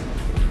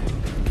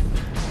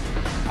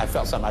 I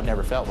felt something I'd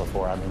never felt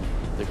before. I mean,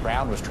 the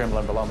ground was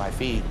trembling below my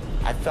feet.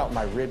 I felt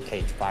my rib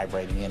cage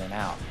vibrating in and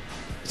out.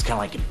 It's kind of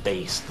like a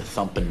bass, the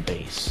thumping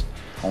bass,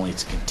 only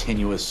it's a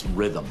continuous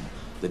rhythm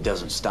that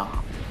doesn't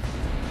stop.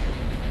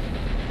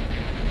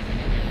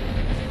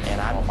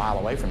 And I'm a mile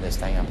away from this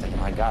thing. I'm thinking,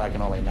 my God, I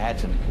can only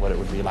imagine what it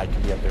would be like to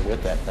be up there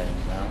with that thing,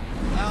 you know?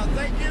 Oh,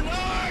 thank you,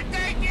 Lord,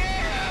 thank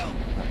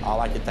you! All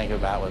I could think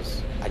about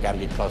was, I gotta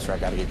get closer, I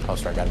gotta get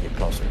closer, I gotta get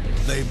closer.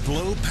 They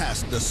blow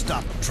past the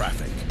stopped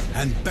traffic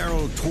and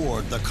barrel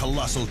toward the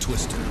colossal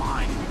twister.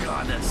 My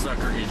God, that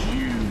sucker is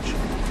huge.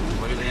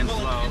 Look at the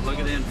inflow, look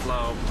at the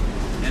inflow.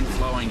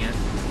 Inflowing it.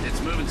 It's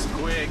moving so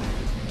quick.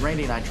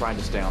 Randy and I tried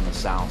to stay on the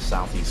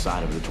southeast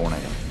side of the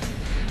tornado,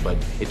 but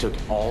it took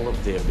all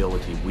of the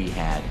ability we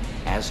had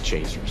as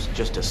chasers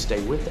just to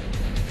stay with it.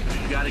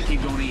 You gotta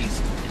keep going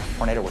east. The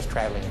tornado was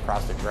traveling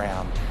across the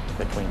ground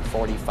between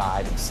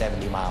 45 and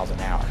 70 miles an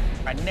hour.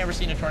 I'd never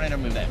seen a tornado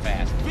move that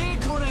fast. Big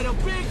tornado,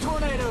 big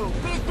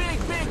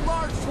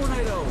large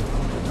tornado.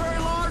 Very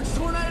large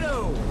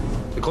tornado.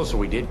 The closer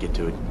we did get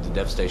to it, the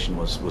devastation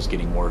was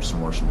getting worse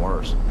and worse and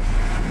worse.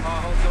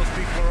 I hope those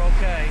people are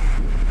okay.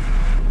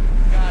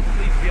 God,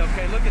 please be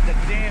okay. Look at the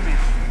damage.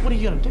 What are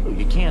you gonna do?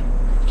 You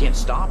can't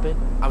stop it.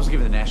 I was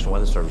giving the National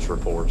Weather Service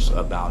reports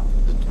about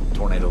the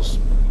tornado's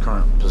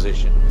current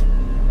position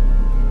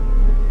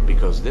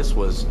because this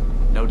was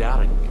no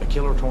doubt a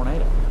killer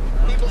tornado.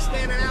 People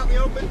standing out in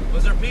the open.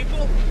 Was there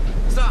people?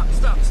 Stop.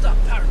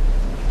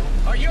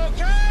 Are you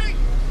okay?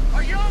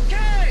 Are you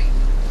okay?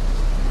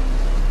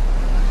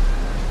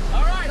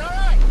 All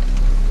right.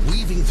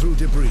 Weaving through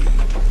debris,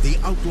 the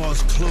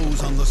Outlaws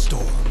close on the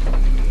storm.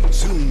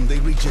 Soon they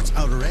reach its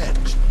outer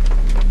edge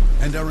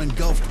and are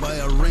engulfed by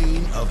a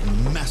rain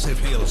of massive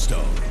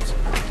hailstones.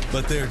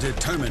 But they're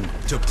determined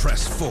to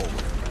press forward.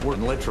 We're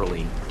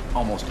literally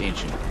almost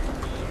inching.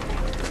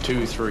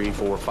 2, 3,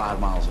 4, 5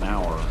 miles an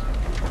hour,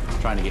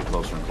 trying to get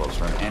closer and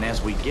closer. And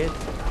as we get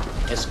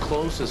as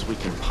close as we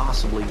can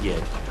possibly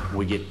get,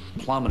 we get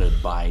plummeted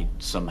by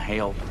some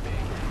hail.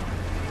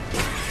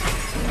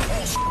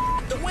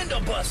 Oh, window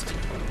busted.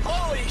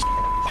 Holy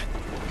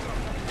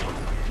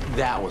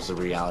That was the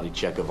reality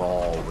check of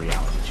all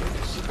reality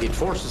checks. It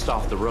forced us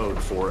off the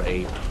road for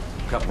a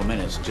couple of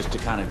minutes just to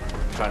kind of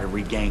try to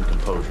regain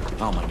composure.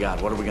 Oh my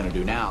God, what are we gonna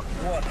do now?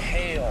 What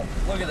hail.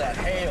 Look at that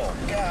hail.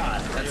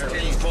 God, that's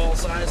tennis ball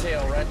size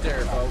hail right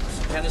there, folks.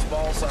 Tennis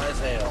ball size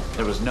hail.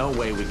 There was no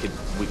way we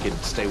could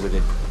stay with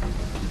it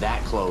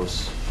that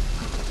close,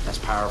 as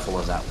powerful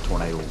as that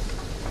tornado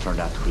turned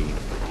out to be.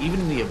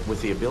 Even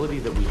with the ability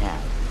that we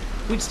had,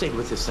 we'd stayed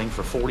with this thing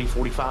for 40,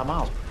 45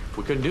 miles.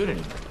 We couldn't do it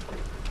anymore.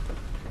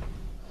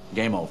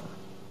 Game over.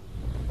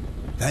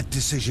 That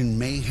decision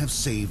may have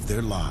saved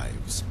their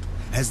lives.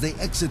 As they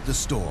exit the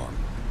storm,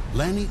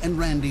 Lanny and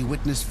Randy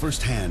witness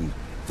firsthand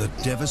the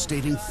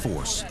devastating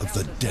force of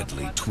the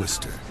deadly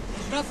twister.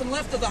 There's nothing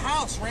left of the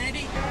house, Randy.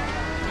 We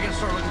gotta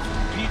start looking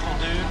for people,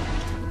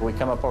 dude. We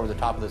come up over the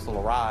top of this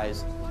little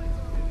rise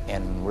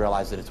and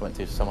realize that it's went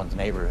through someone's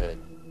neighborhood.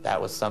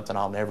 That was something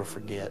I'll never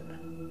forget.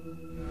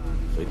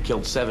 It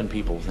killed 7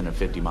 people within a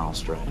 50-mile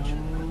stretch.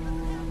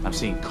 I'm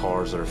seeing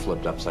cars that are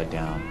flipped upside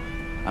down.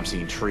 I'm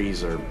seeing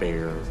trees that are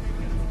bare.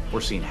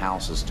 We're seeing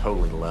houses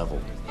totally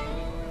leveled.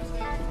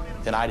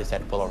 Then I just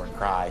had to pull over and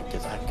cry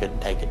because I couldn't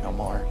take it no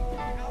more.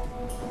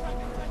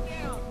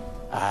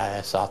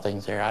 I saw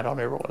things there I don't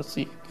ever want to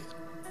see again.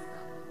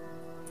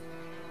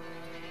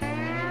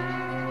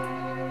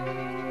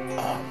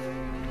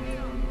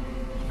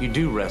 You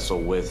do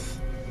wrestle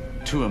with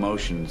 2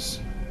 emotions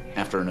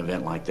after an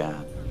event like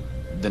that.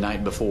 The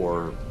night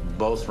before,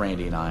 both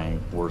Randy and I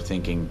were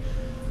thinking,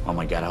 oh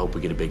my God, I hope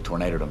we get a big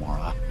tornado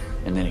tomorrow.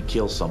 And then it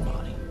kills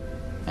somebody.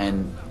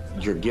 And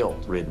you're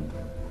guilt-ridden.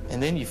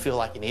 And then you feel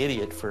like an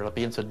idiot for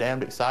being so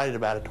damned excited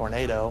about a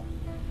tornado.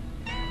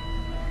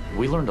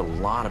 We learned a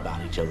lot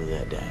about each other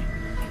that day.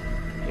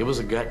 It was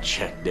a gut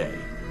check day.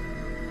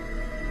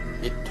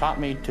 It taught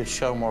me to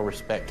show more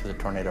respect to the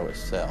tornado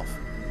itself.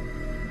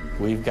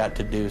 We've got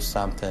to do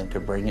something to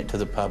bring it to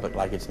the public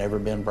like it's never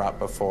been brought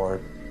before.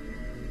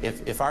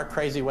 If our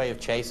crazy way of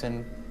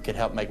chasing could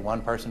help make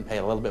one person pay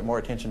a little bit more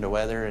attention to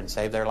weather and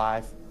save their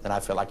life, then I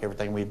feel like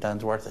everything we've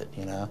done's worth it,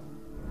 you know?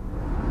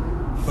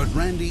 But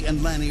Randy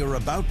and Lanny are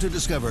about to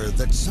discover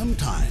that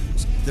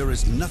sometimes there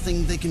is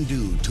nothing they can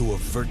do to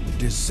avert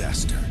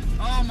disaster.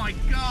 Oh my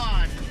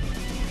God!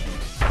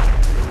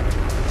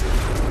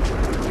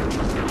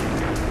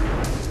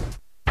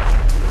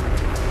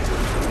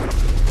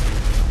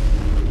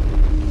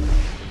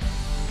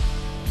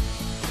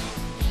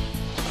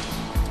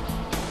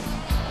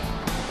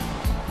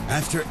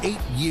 After 8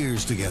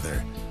 years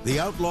together, the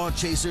Outlaw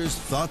Chasers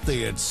thought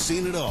they had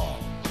seen it all.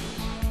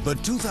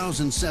 But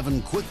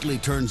 2007 quickly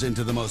turns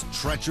into the most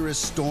treacherous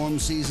storm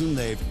season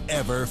they've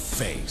ever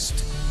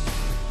faced.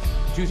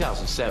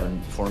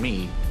 2007, for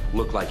me,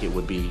 looked like it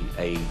would be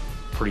a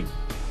pretty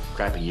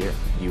crappy year.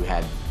 You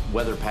had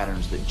weather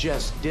patterns that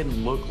just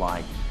didn't look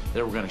like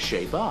they were going to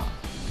shape up.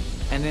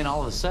 And then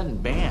all of a sudden,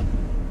 bam,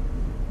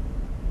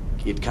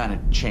 it kind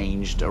of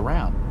changed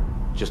around.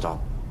 Just a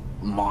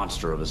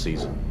monster of a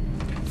season.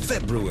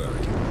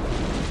 February,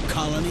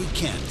 Colony,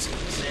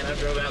 Kansas. Man, I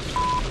drove out.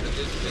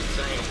 This is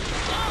insane.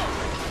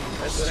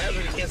 That's what happens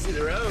when you can't see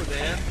the road,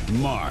 man.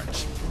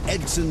 March,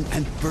 Edson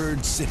and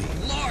Bird City.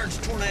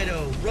 Large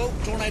tornado, rope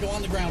tornado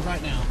on the ground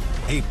right now.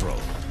 April,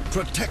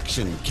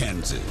 Protection,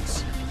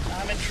 Kansas.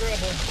 I'm in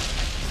trouble.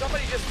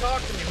 Somebody just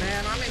talk to me,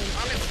 man. I'm in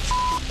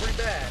pretty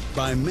bad.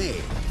 By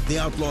May, the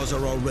Outlaws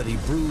are already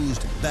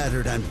bruised,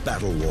 battered, and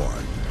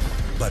battle-worn.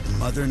 But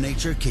Mother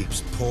Nature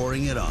keeps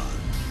pouring it on.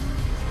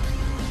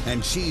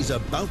 And she's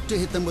about to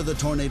hit them with a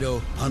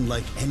tornado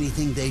unlike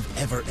anything they've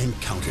ever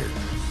encountered.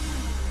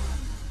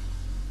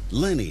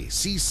 Lanny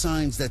sees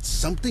signs that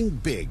something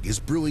big is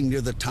brewing near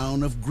the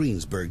town of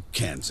Greensburg,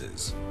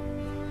 Kansas.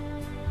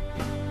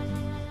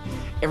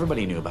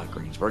 Everybody knew about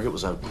Greensburg. It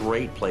was a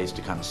great place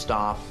to kind of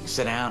stop,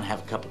 sit down,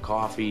 have a cup of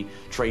coffee,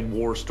 trade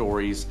war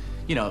stories.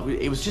 You know,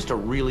 it was just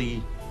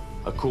a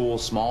cool,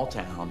 small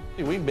town.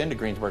 We've been to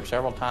Greensburg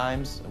several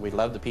times. We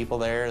love the people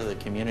there, the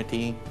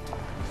community.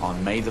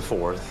 On May the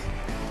 4th,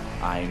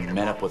 I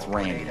met up with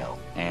Randy,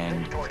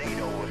 and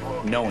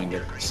knowing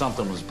that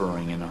something was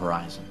brewing in the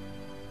horizon,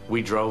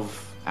 we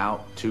drove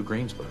out to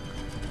Greensburg.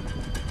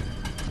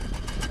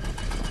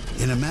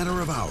 In a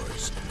matter of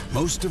hours,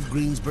 most of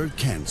Greensburg,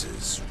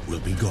 Kansas will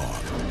be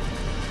gone.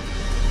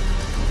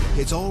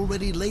 It's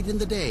already late in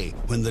the day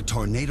when the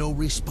tornado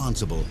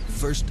responsible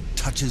first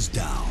touches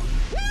down.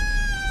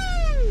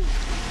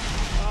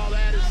 Oh,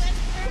 that is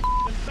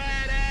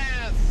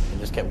badass. It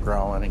just kept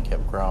growing and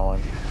kept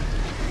growing.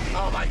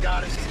 Oh my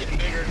God, it's just getting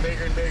bigger and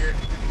bigger and bigger.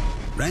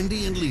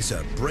 Randy and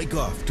Lisa break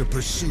off to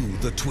pursue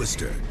the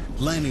twister.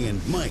 Lanny and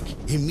Mike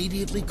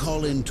immediately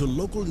call in to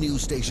local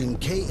news station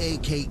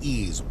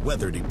KAKE's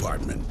weather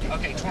department.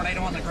 Okay,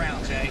 tornado on the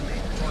ground, Jay.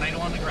 Tornado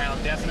on the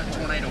ground, definite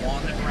tornado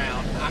on the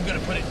ground. I'm gonna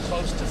put it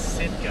close to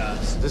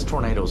Sitka's. This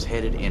tornado's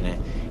headed in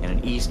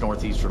an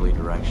east-northeasterly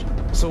direction.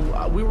 So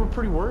we were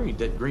pretty worried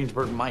that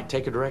Greensburg might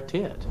take a direct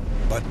hit.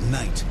 But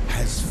night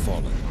has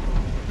fallen.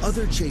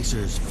 Other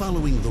chasers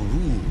following the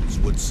rules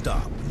would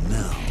stop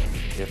now.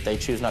 If they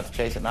choose not to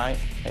chase at night,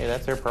 hey,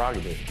 that's their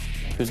prerogative.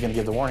 Who's going to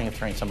give the warning if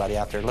there ain't somebody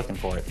out there looking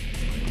for it?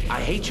 I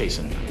hate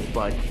chasing them,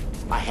 but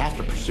I have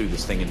to pursue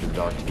this thing into the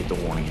dark to get the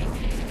warning out.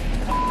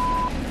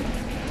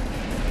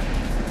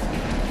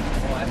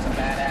 Well, that's a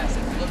badass.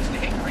 It looks to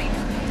hit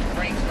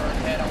Greensburg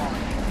head on.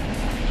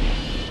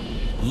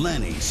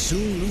 Lanny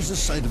soon loses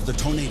sight of the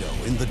tornado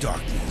in the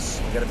darkness.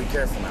 You gotta be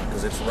careful now,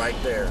 because it's right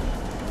there.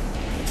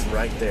 It's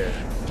right there.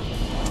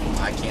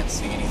 I can't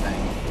see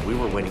anything. We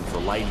were waiting for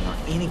lightning or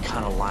any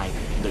kind of light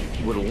that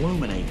would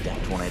illuminate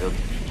that tornado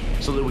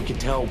so that we could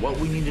tell what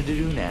we needed to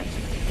do next.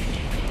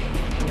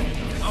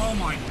 Oh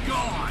my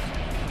God!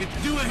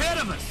 It's due ahead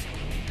of us!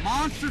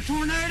 Monster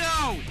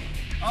tornado!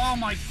 Oh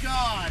my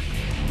God!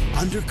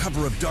 Under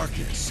cover of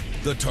darkness,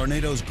 the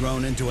tornado's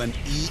grown into an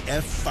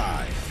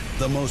EF5,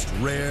 the most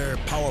rare,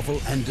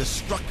 powerful, and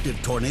destructive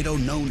tornado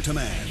known to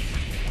man.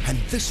 And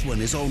this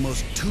one is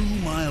almost 2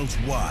 miles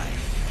wide.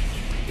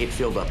 It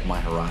filled up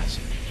my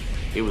horizon.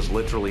 It was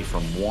literally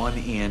from one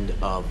end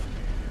of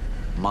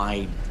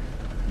my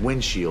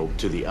windshield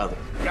to the other.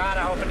 God,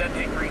 I hope it doesn't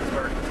hit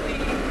Greensburg,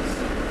 please.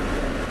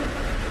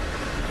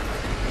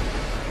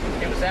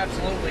 It was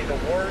absolutely the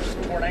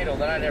worst tornado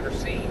that I'd ever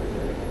seen.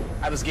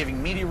 I was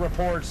giving media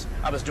reports,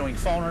 I was doing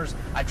phoners,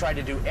 I tried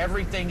to do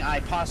everything I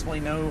possibly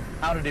knew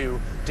how to do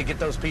to get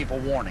those people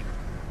warning.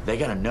 They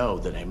gotta know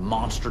that a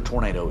monster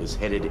tornado is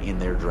headed in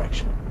their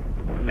direction.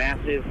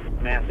 Massive,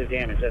 massive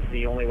damage. That's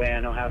the only way I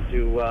know how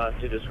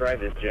to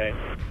describe this, Jay.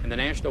 And the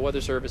National Weather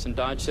Service in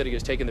Dodge City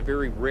has taken the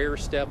very rare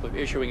step of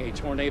issuing a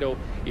tornado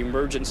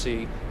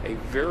emergency, a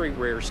very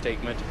rare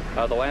statement.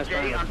 The last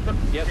Jay, time...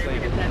 Yes, Jay,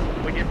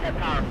 we just had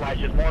power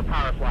flashes, more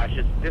power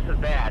flashes. This is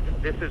bad.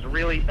 This is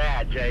really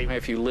bad, Jay.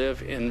 If you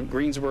live in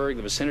Greensburg,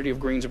 the vicinity of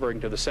Greensburg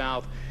and to the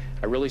south,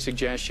 I really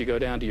suggest you go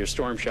down to your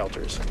storm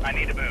shelters. I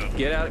need to move.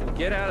 Get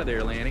out of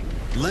there, Lanny.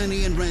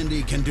 Lanny and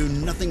Randy can do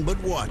nothing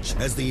but watch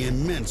as the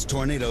immense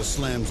tornado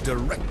slams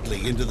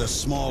directly into the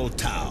small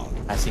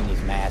town. I've seen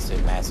these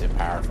massive, massive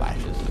power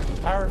flashes.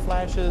 Power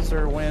flashes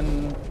are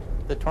when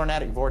the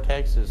tornadic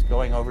vortex is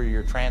going over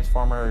your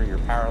transformer, your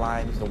power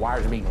lines. The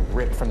wires are being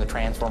ripped from the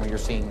transformer. You're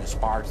seeing the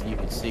sparks, and you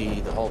can see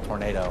the whole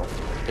tornado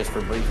just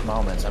for brief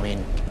moments. I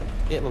mean,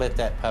 it lit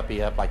that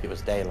puppy up like it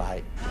was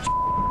daylight.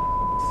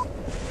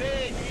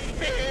 Big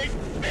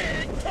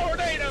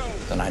tornado!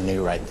 And I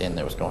knew right then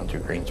that it was going through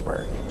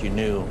Greensburg. You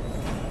knew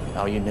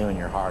in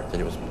your heart that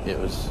it was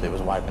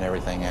wiping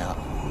everything out.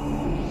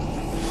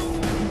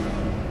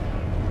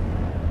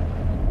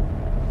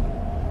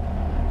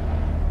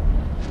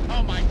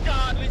 Oh my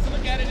God, Lisa,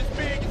 look at it, it's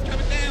big, it's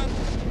coming down.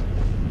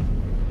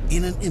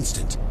 In an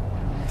instant,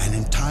 an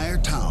entire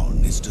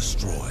town is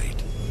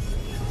destroyed.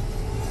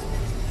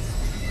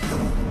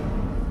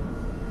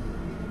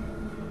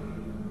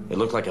 It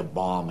looked like a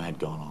bomb had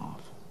gone off.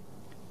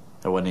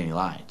 There wasn't any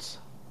lights.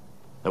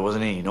 There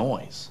wasn't any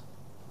noise.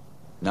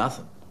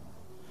 Nothing.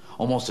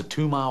 Almost a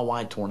 2-mile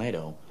wide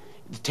tornado.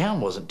 The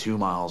town wasn't 2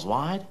 miles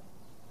wide.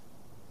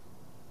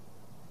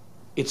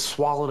 It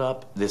swallowed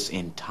up this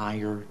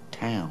entire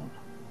town.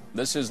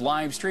 This is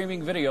live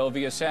streaming video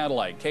via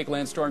satellite.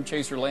 Cakeland storm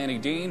chaser Lanny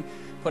Dean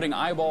putting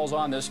eyeballs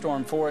on this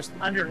storm for us.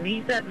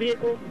 Underneath that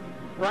vehicle,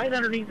 right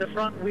underneath the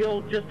front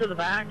wheel, just to the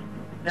back,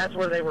 that's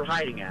where they were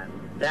hiding at.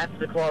 That's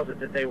the closet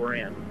that they were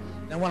in.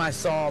 And when I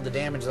saw the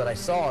damage that I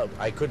saw,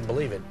 I couldn't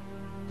believe it.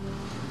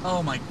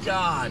 Oh my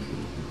God.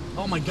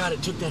 Oh my God,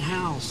 it took that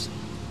house.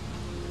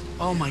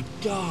 Oh my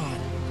God.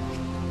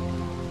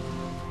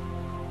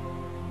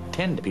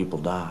 10 people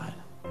died.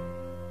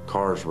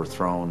 Cars were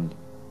thrown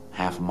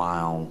half a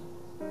mile,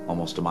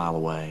 almost a mile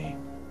away.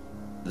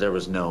 There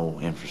was no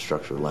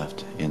infrastructure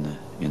left in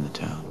the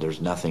town.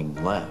 There's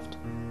nothing left.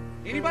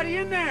 Anybody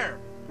in there?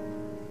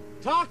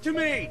 Talk to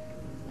me!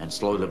 And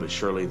slowly but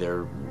surely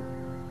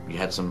you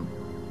had some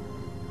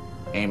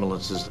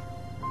ambulances.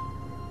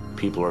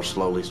 People are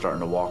slowly starting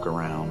to walk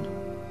around.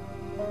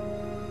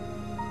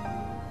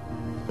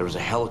 There was a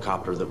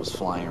helicopter that was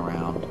flying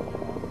around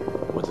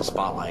with a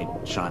spotlight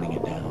shining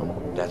it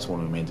down. That's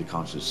when we made the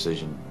conscious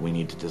decision we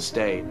needed to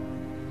stay.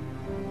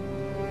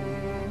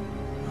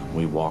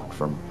 We walked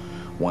from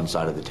one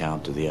side of the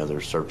town to the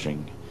other,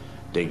 searching,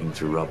 digging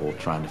through rubble,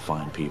 trying to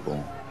find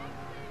people.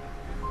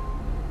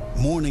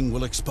 Morning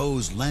will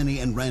expose Lanny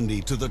and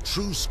Randy to the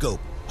true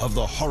scope of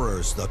the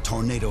horrors the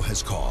tornado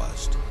has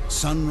caused.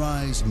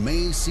 Sunrise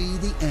may see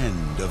the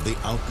end of the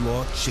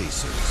Outlaw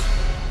Chasers.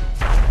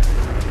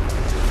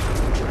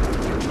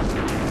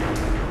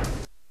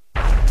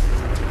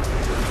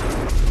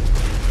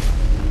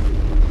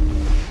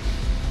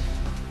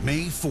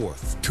 May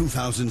 4th,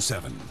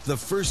 2007, the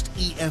first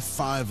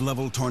EF5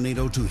 level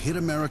tornado to hit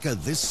America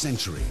this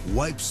century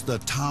wipes the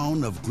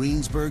town of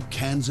Greensburg,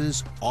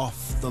 Kansas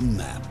off the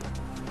map.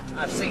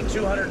 I've seen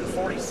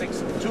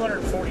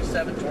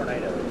 247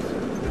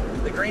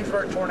 tornadoes. The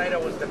Greensburg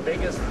tornado was the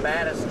biggest,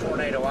 baddest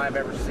tornado I've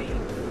ever seen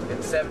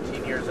in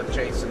 17 years of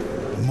chasing.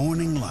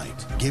 Morning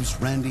light gives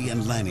Randy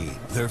and Lanny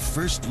their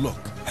first look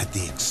at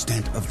the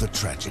extent of the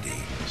tragedy.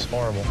 It's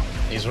horrible.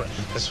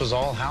 This was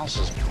all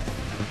houses.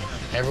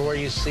 Everywhere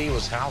you see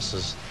was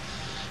houses.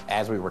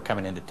 As we were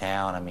coming into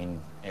town, I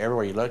mean,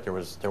 everywhere you looked,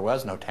 there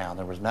was no town.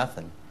 There was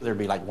nothing. There'd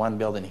be like one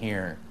building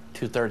here,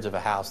 2/3 of a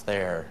house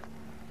there.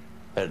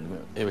 But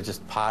it was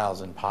just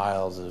piles and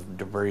piles of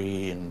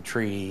debris and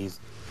trees.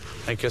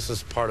 I think this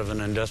is part of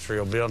an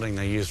industrial building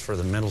they used for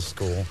the middle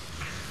school.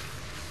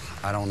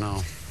 I don't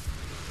know.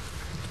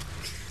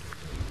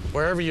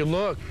 Wherever you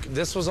look,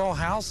 this was all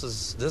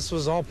houses. This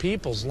was all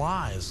people's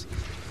lives.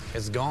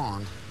 It's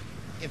gone.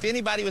 If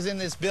anybody was in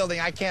this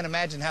building, I can't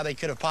imagine how they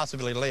could have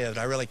possibly lived.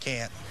 I really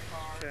can't.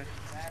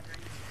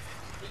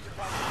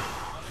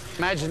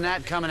 Imagine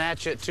that coming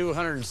at you at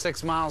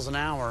 206 miles an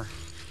hour.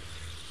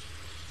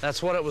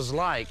 That's what it was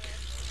like.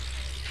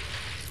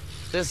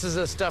 This is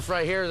the stuff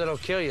right here that'll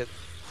kill you.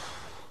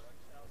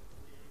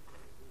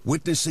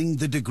 Witnessing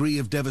the degree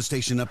of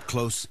devastation up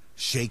close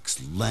shakes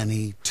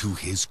Lanny to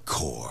his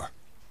core.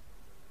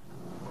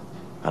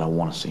 I don't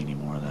want to see any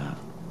more of that.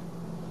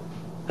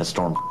 That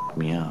storm f***ed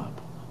me up.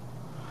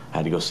 I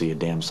had to go see a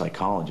damn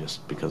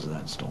psychologist because of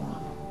that storm.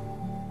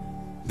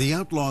 The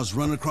Outlaws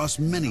run across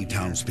many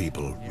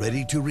townspeople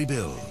ready to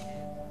rebuild.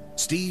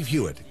 Steve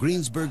Hewitt,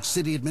 Greensburg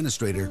city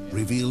administrator,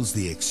 reveals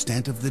the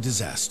extent of the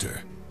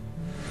disaster.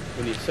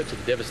 When it's such a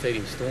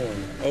devastating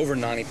storm, over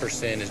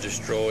 90% is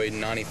destroyed,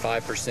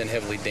 95%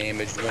 heavily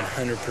damaged,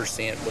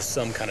 100% with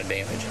some kind of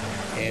damage,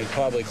 and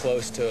probably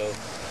close to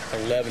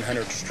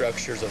 1,100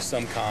 structures of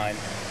some kind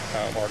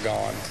are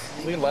gone.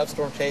 We love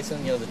storm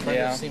chasing. You know, the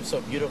tornadoes seem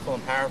so beautiful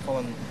and powerful,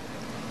 and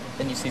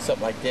then you see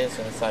something like this,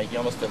 and it's like you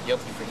almost feel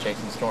guilty for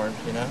chasing storms,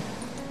 you know?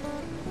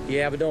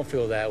 Yeah, but don't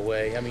feel that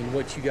way. I mean,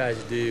 what you guys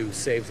do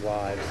saves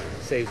lives,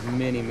 saves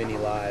many, many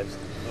lives.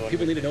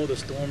 People need to know the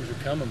storms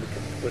are coming,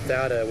 because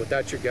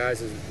without your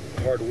guys'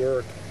 hard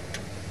work,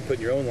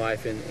 putting your own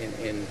life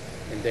in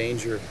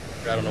danger,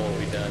 I don't know what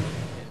we've done.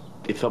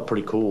 It felt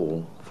pretty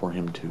cool for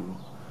him to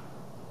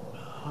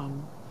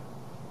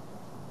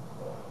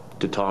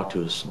talk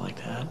to us like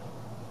that.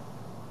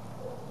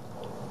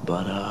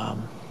 But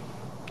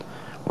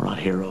we're not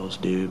heroes,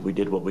 dude. We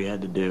did what we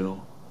had to do.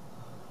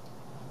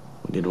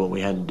 We did what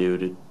we had to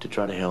do to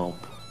try to help.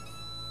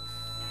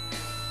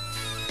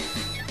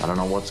 I don't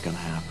know what's gonna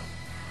happen.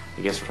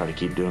 I guess we'll try to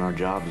keep doing our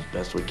job as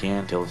best we can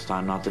until it's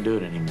time not to do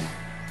it anymore.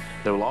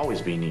 There will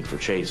always be a need for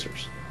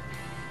chasers.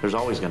 There's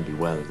always gonna be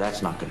weather.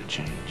 That's not gonna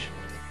change.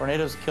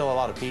 Tornadoes kill a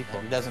lot of people.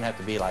 It doesn't have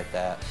to be like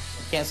that.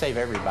 You can't save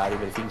everybody,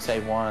 but if you can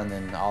save one,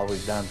 then all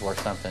we've done is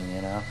worth something,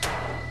 you know?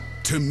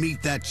 To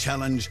meet that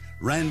challenge,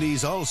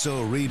 Randy's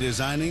also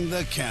redesigning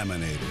the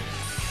Caminator.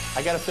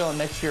 I got a feeling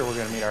next year we're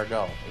going to meet our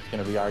goal. It's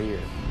going to be our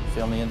year.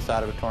 Film the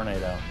inside of a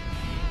tornado.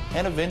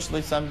 And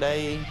eventually,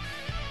 someday,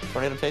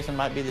 tornado chasing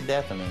might be the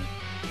death of me.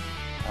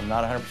 I'm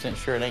not 100%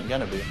 sure it ain't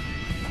going to be,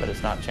 but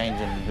it's not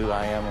changing who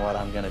I am, what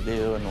I'm going to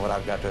do, and what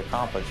I've got to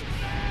accomplish.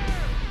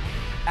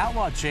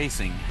 Outlaw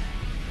chasing,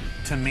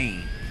 to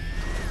me,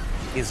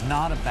 is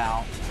not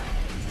about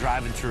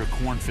driving through a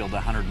cornfield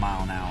at 100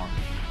 miles an hour.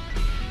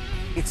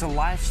 It's a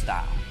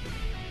lifestyle.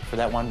 For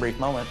that one brief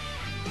moment,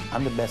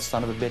 I'm the best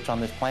son of a bitch on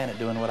this planet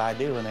doing what I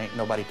do, and there ain't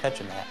nobody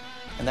touching that.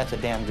 And that's a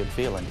damn good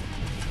feeling.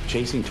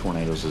 Chasing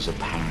tornadoes is a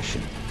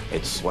passion.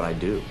 It's what I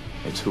do.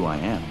 It's who I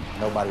am.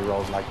 Nobody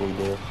rolls like we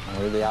do. And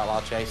we're the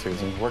Outlaw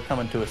Chasers, and we're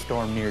coming to a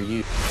storm near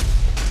you.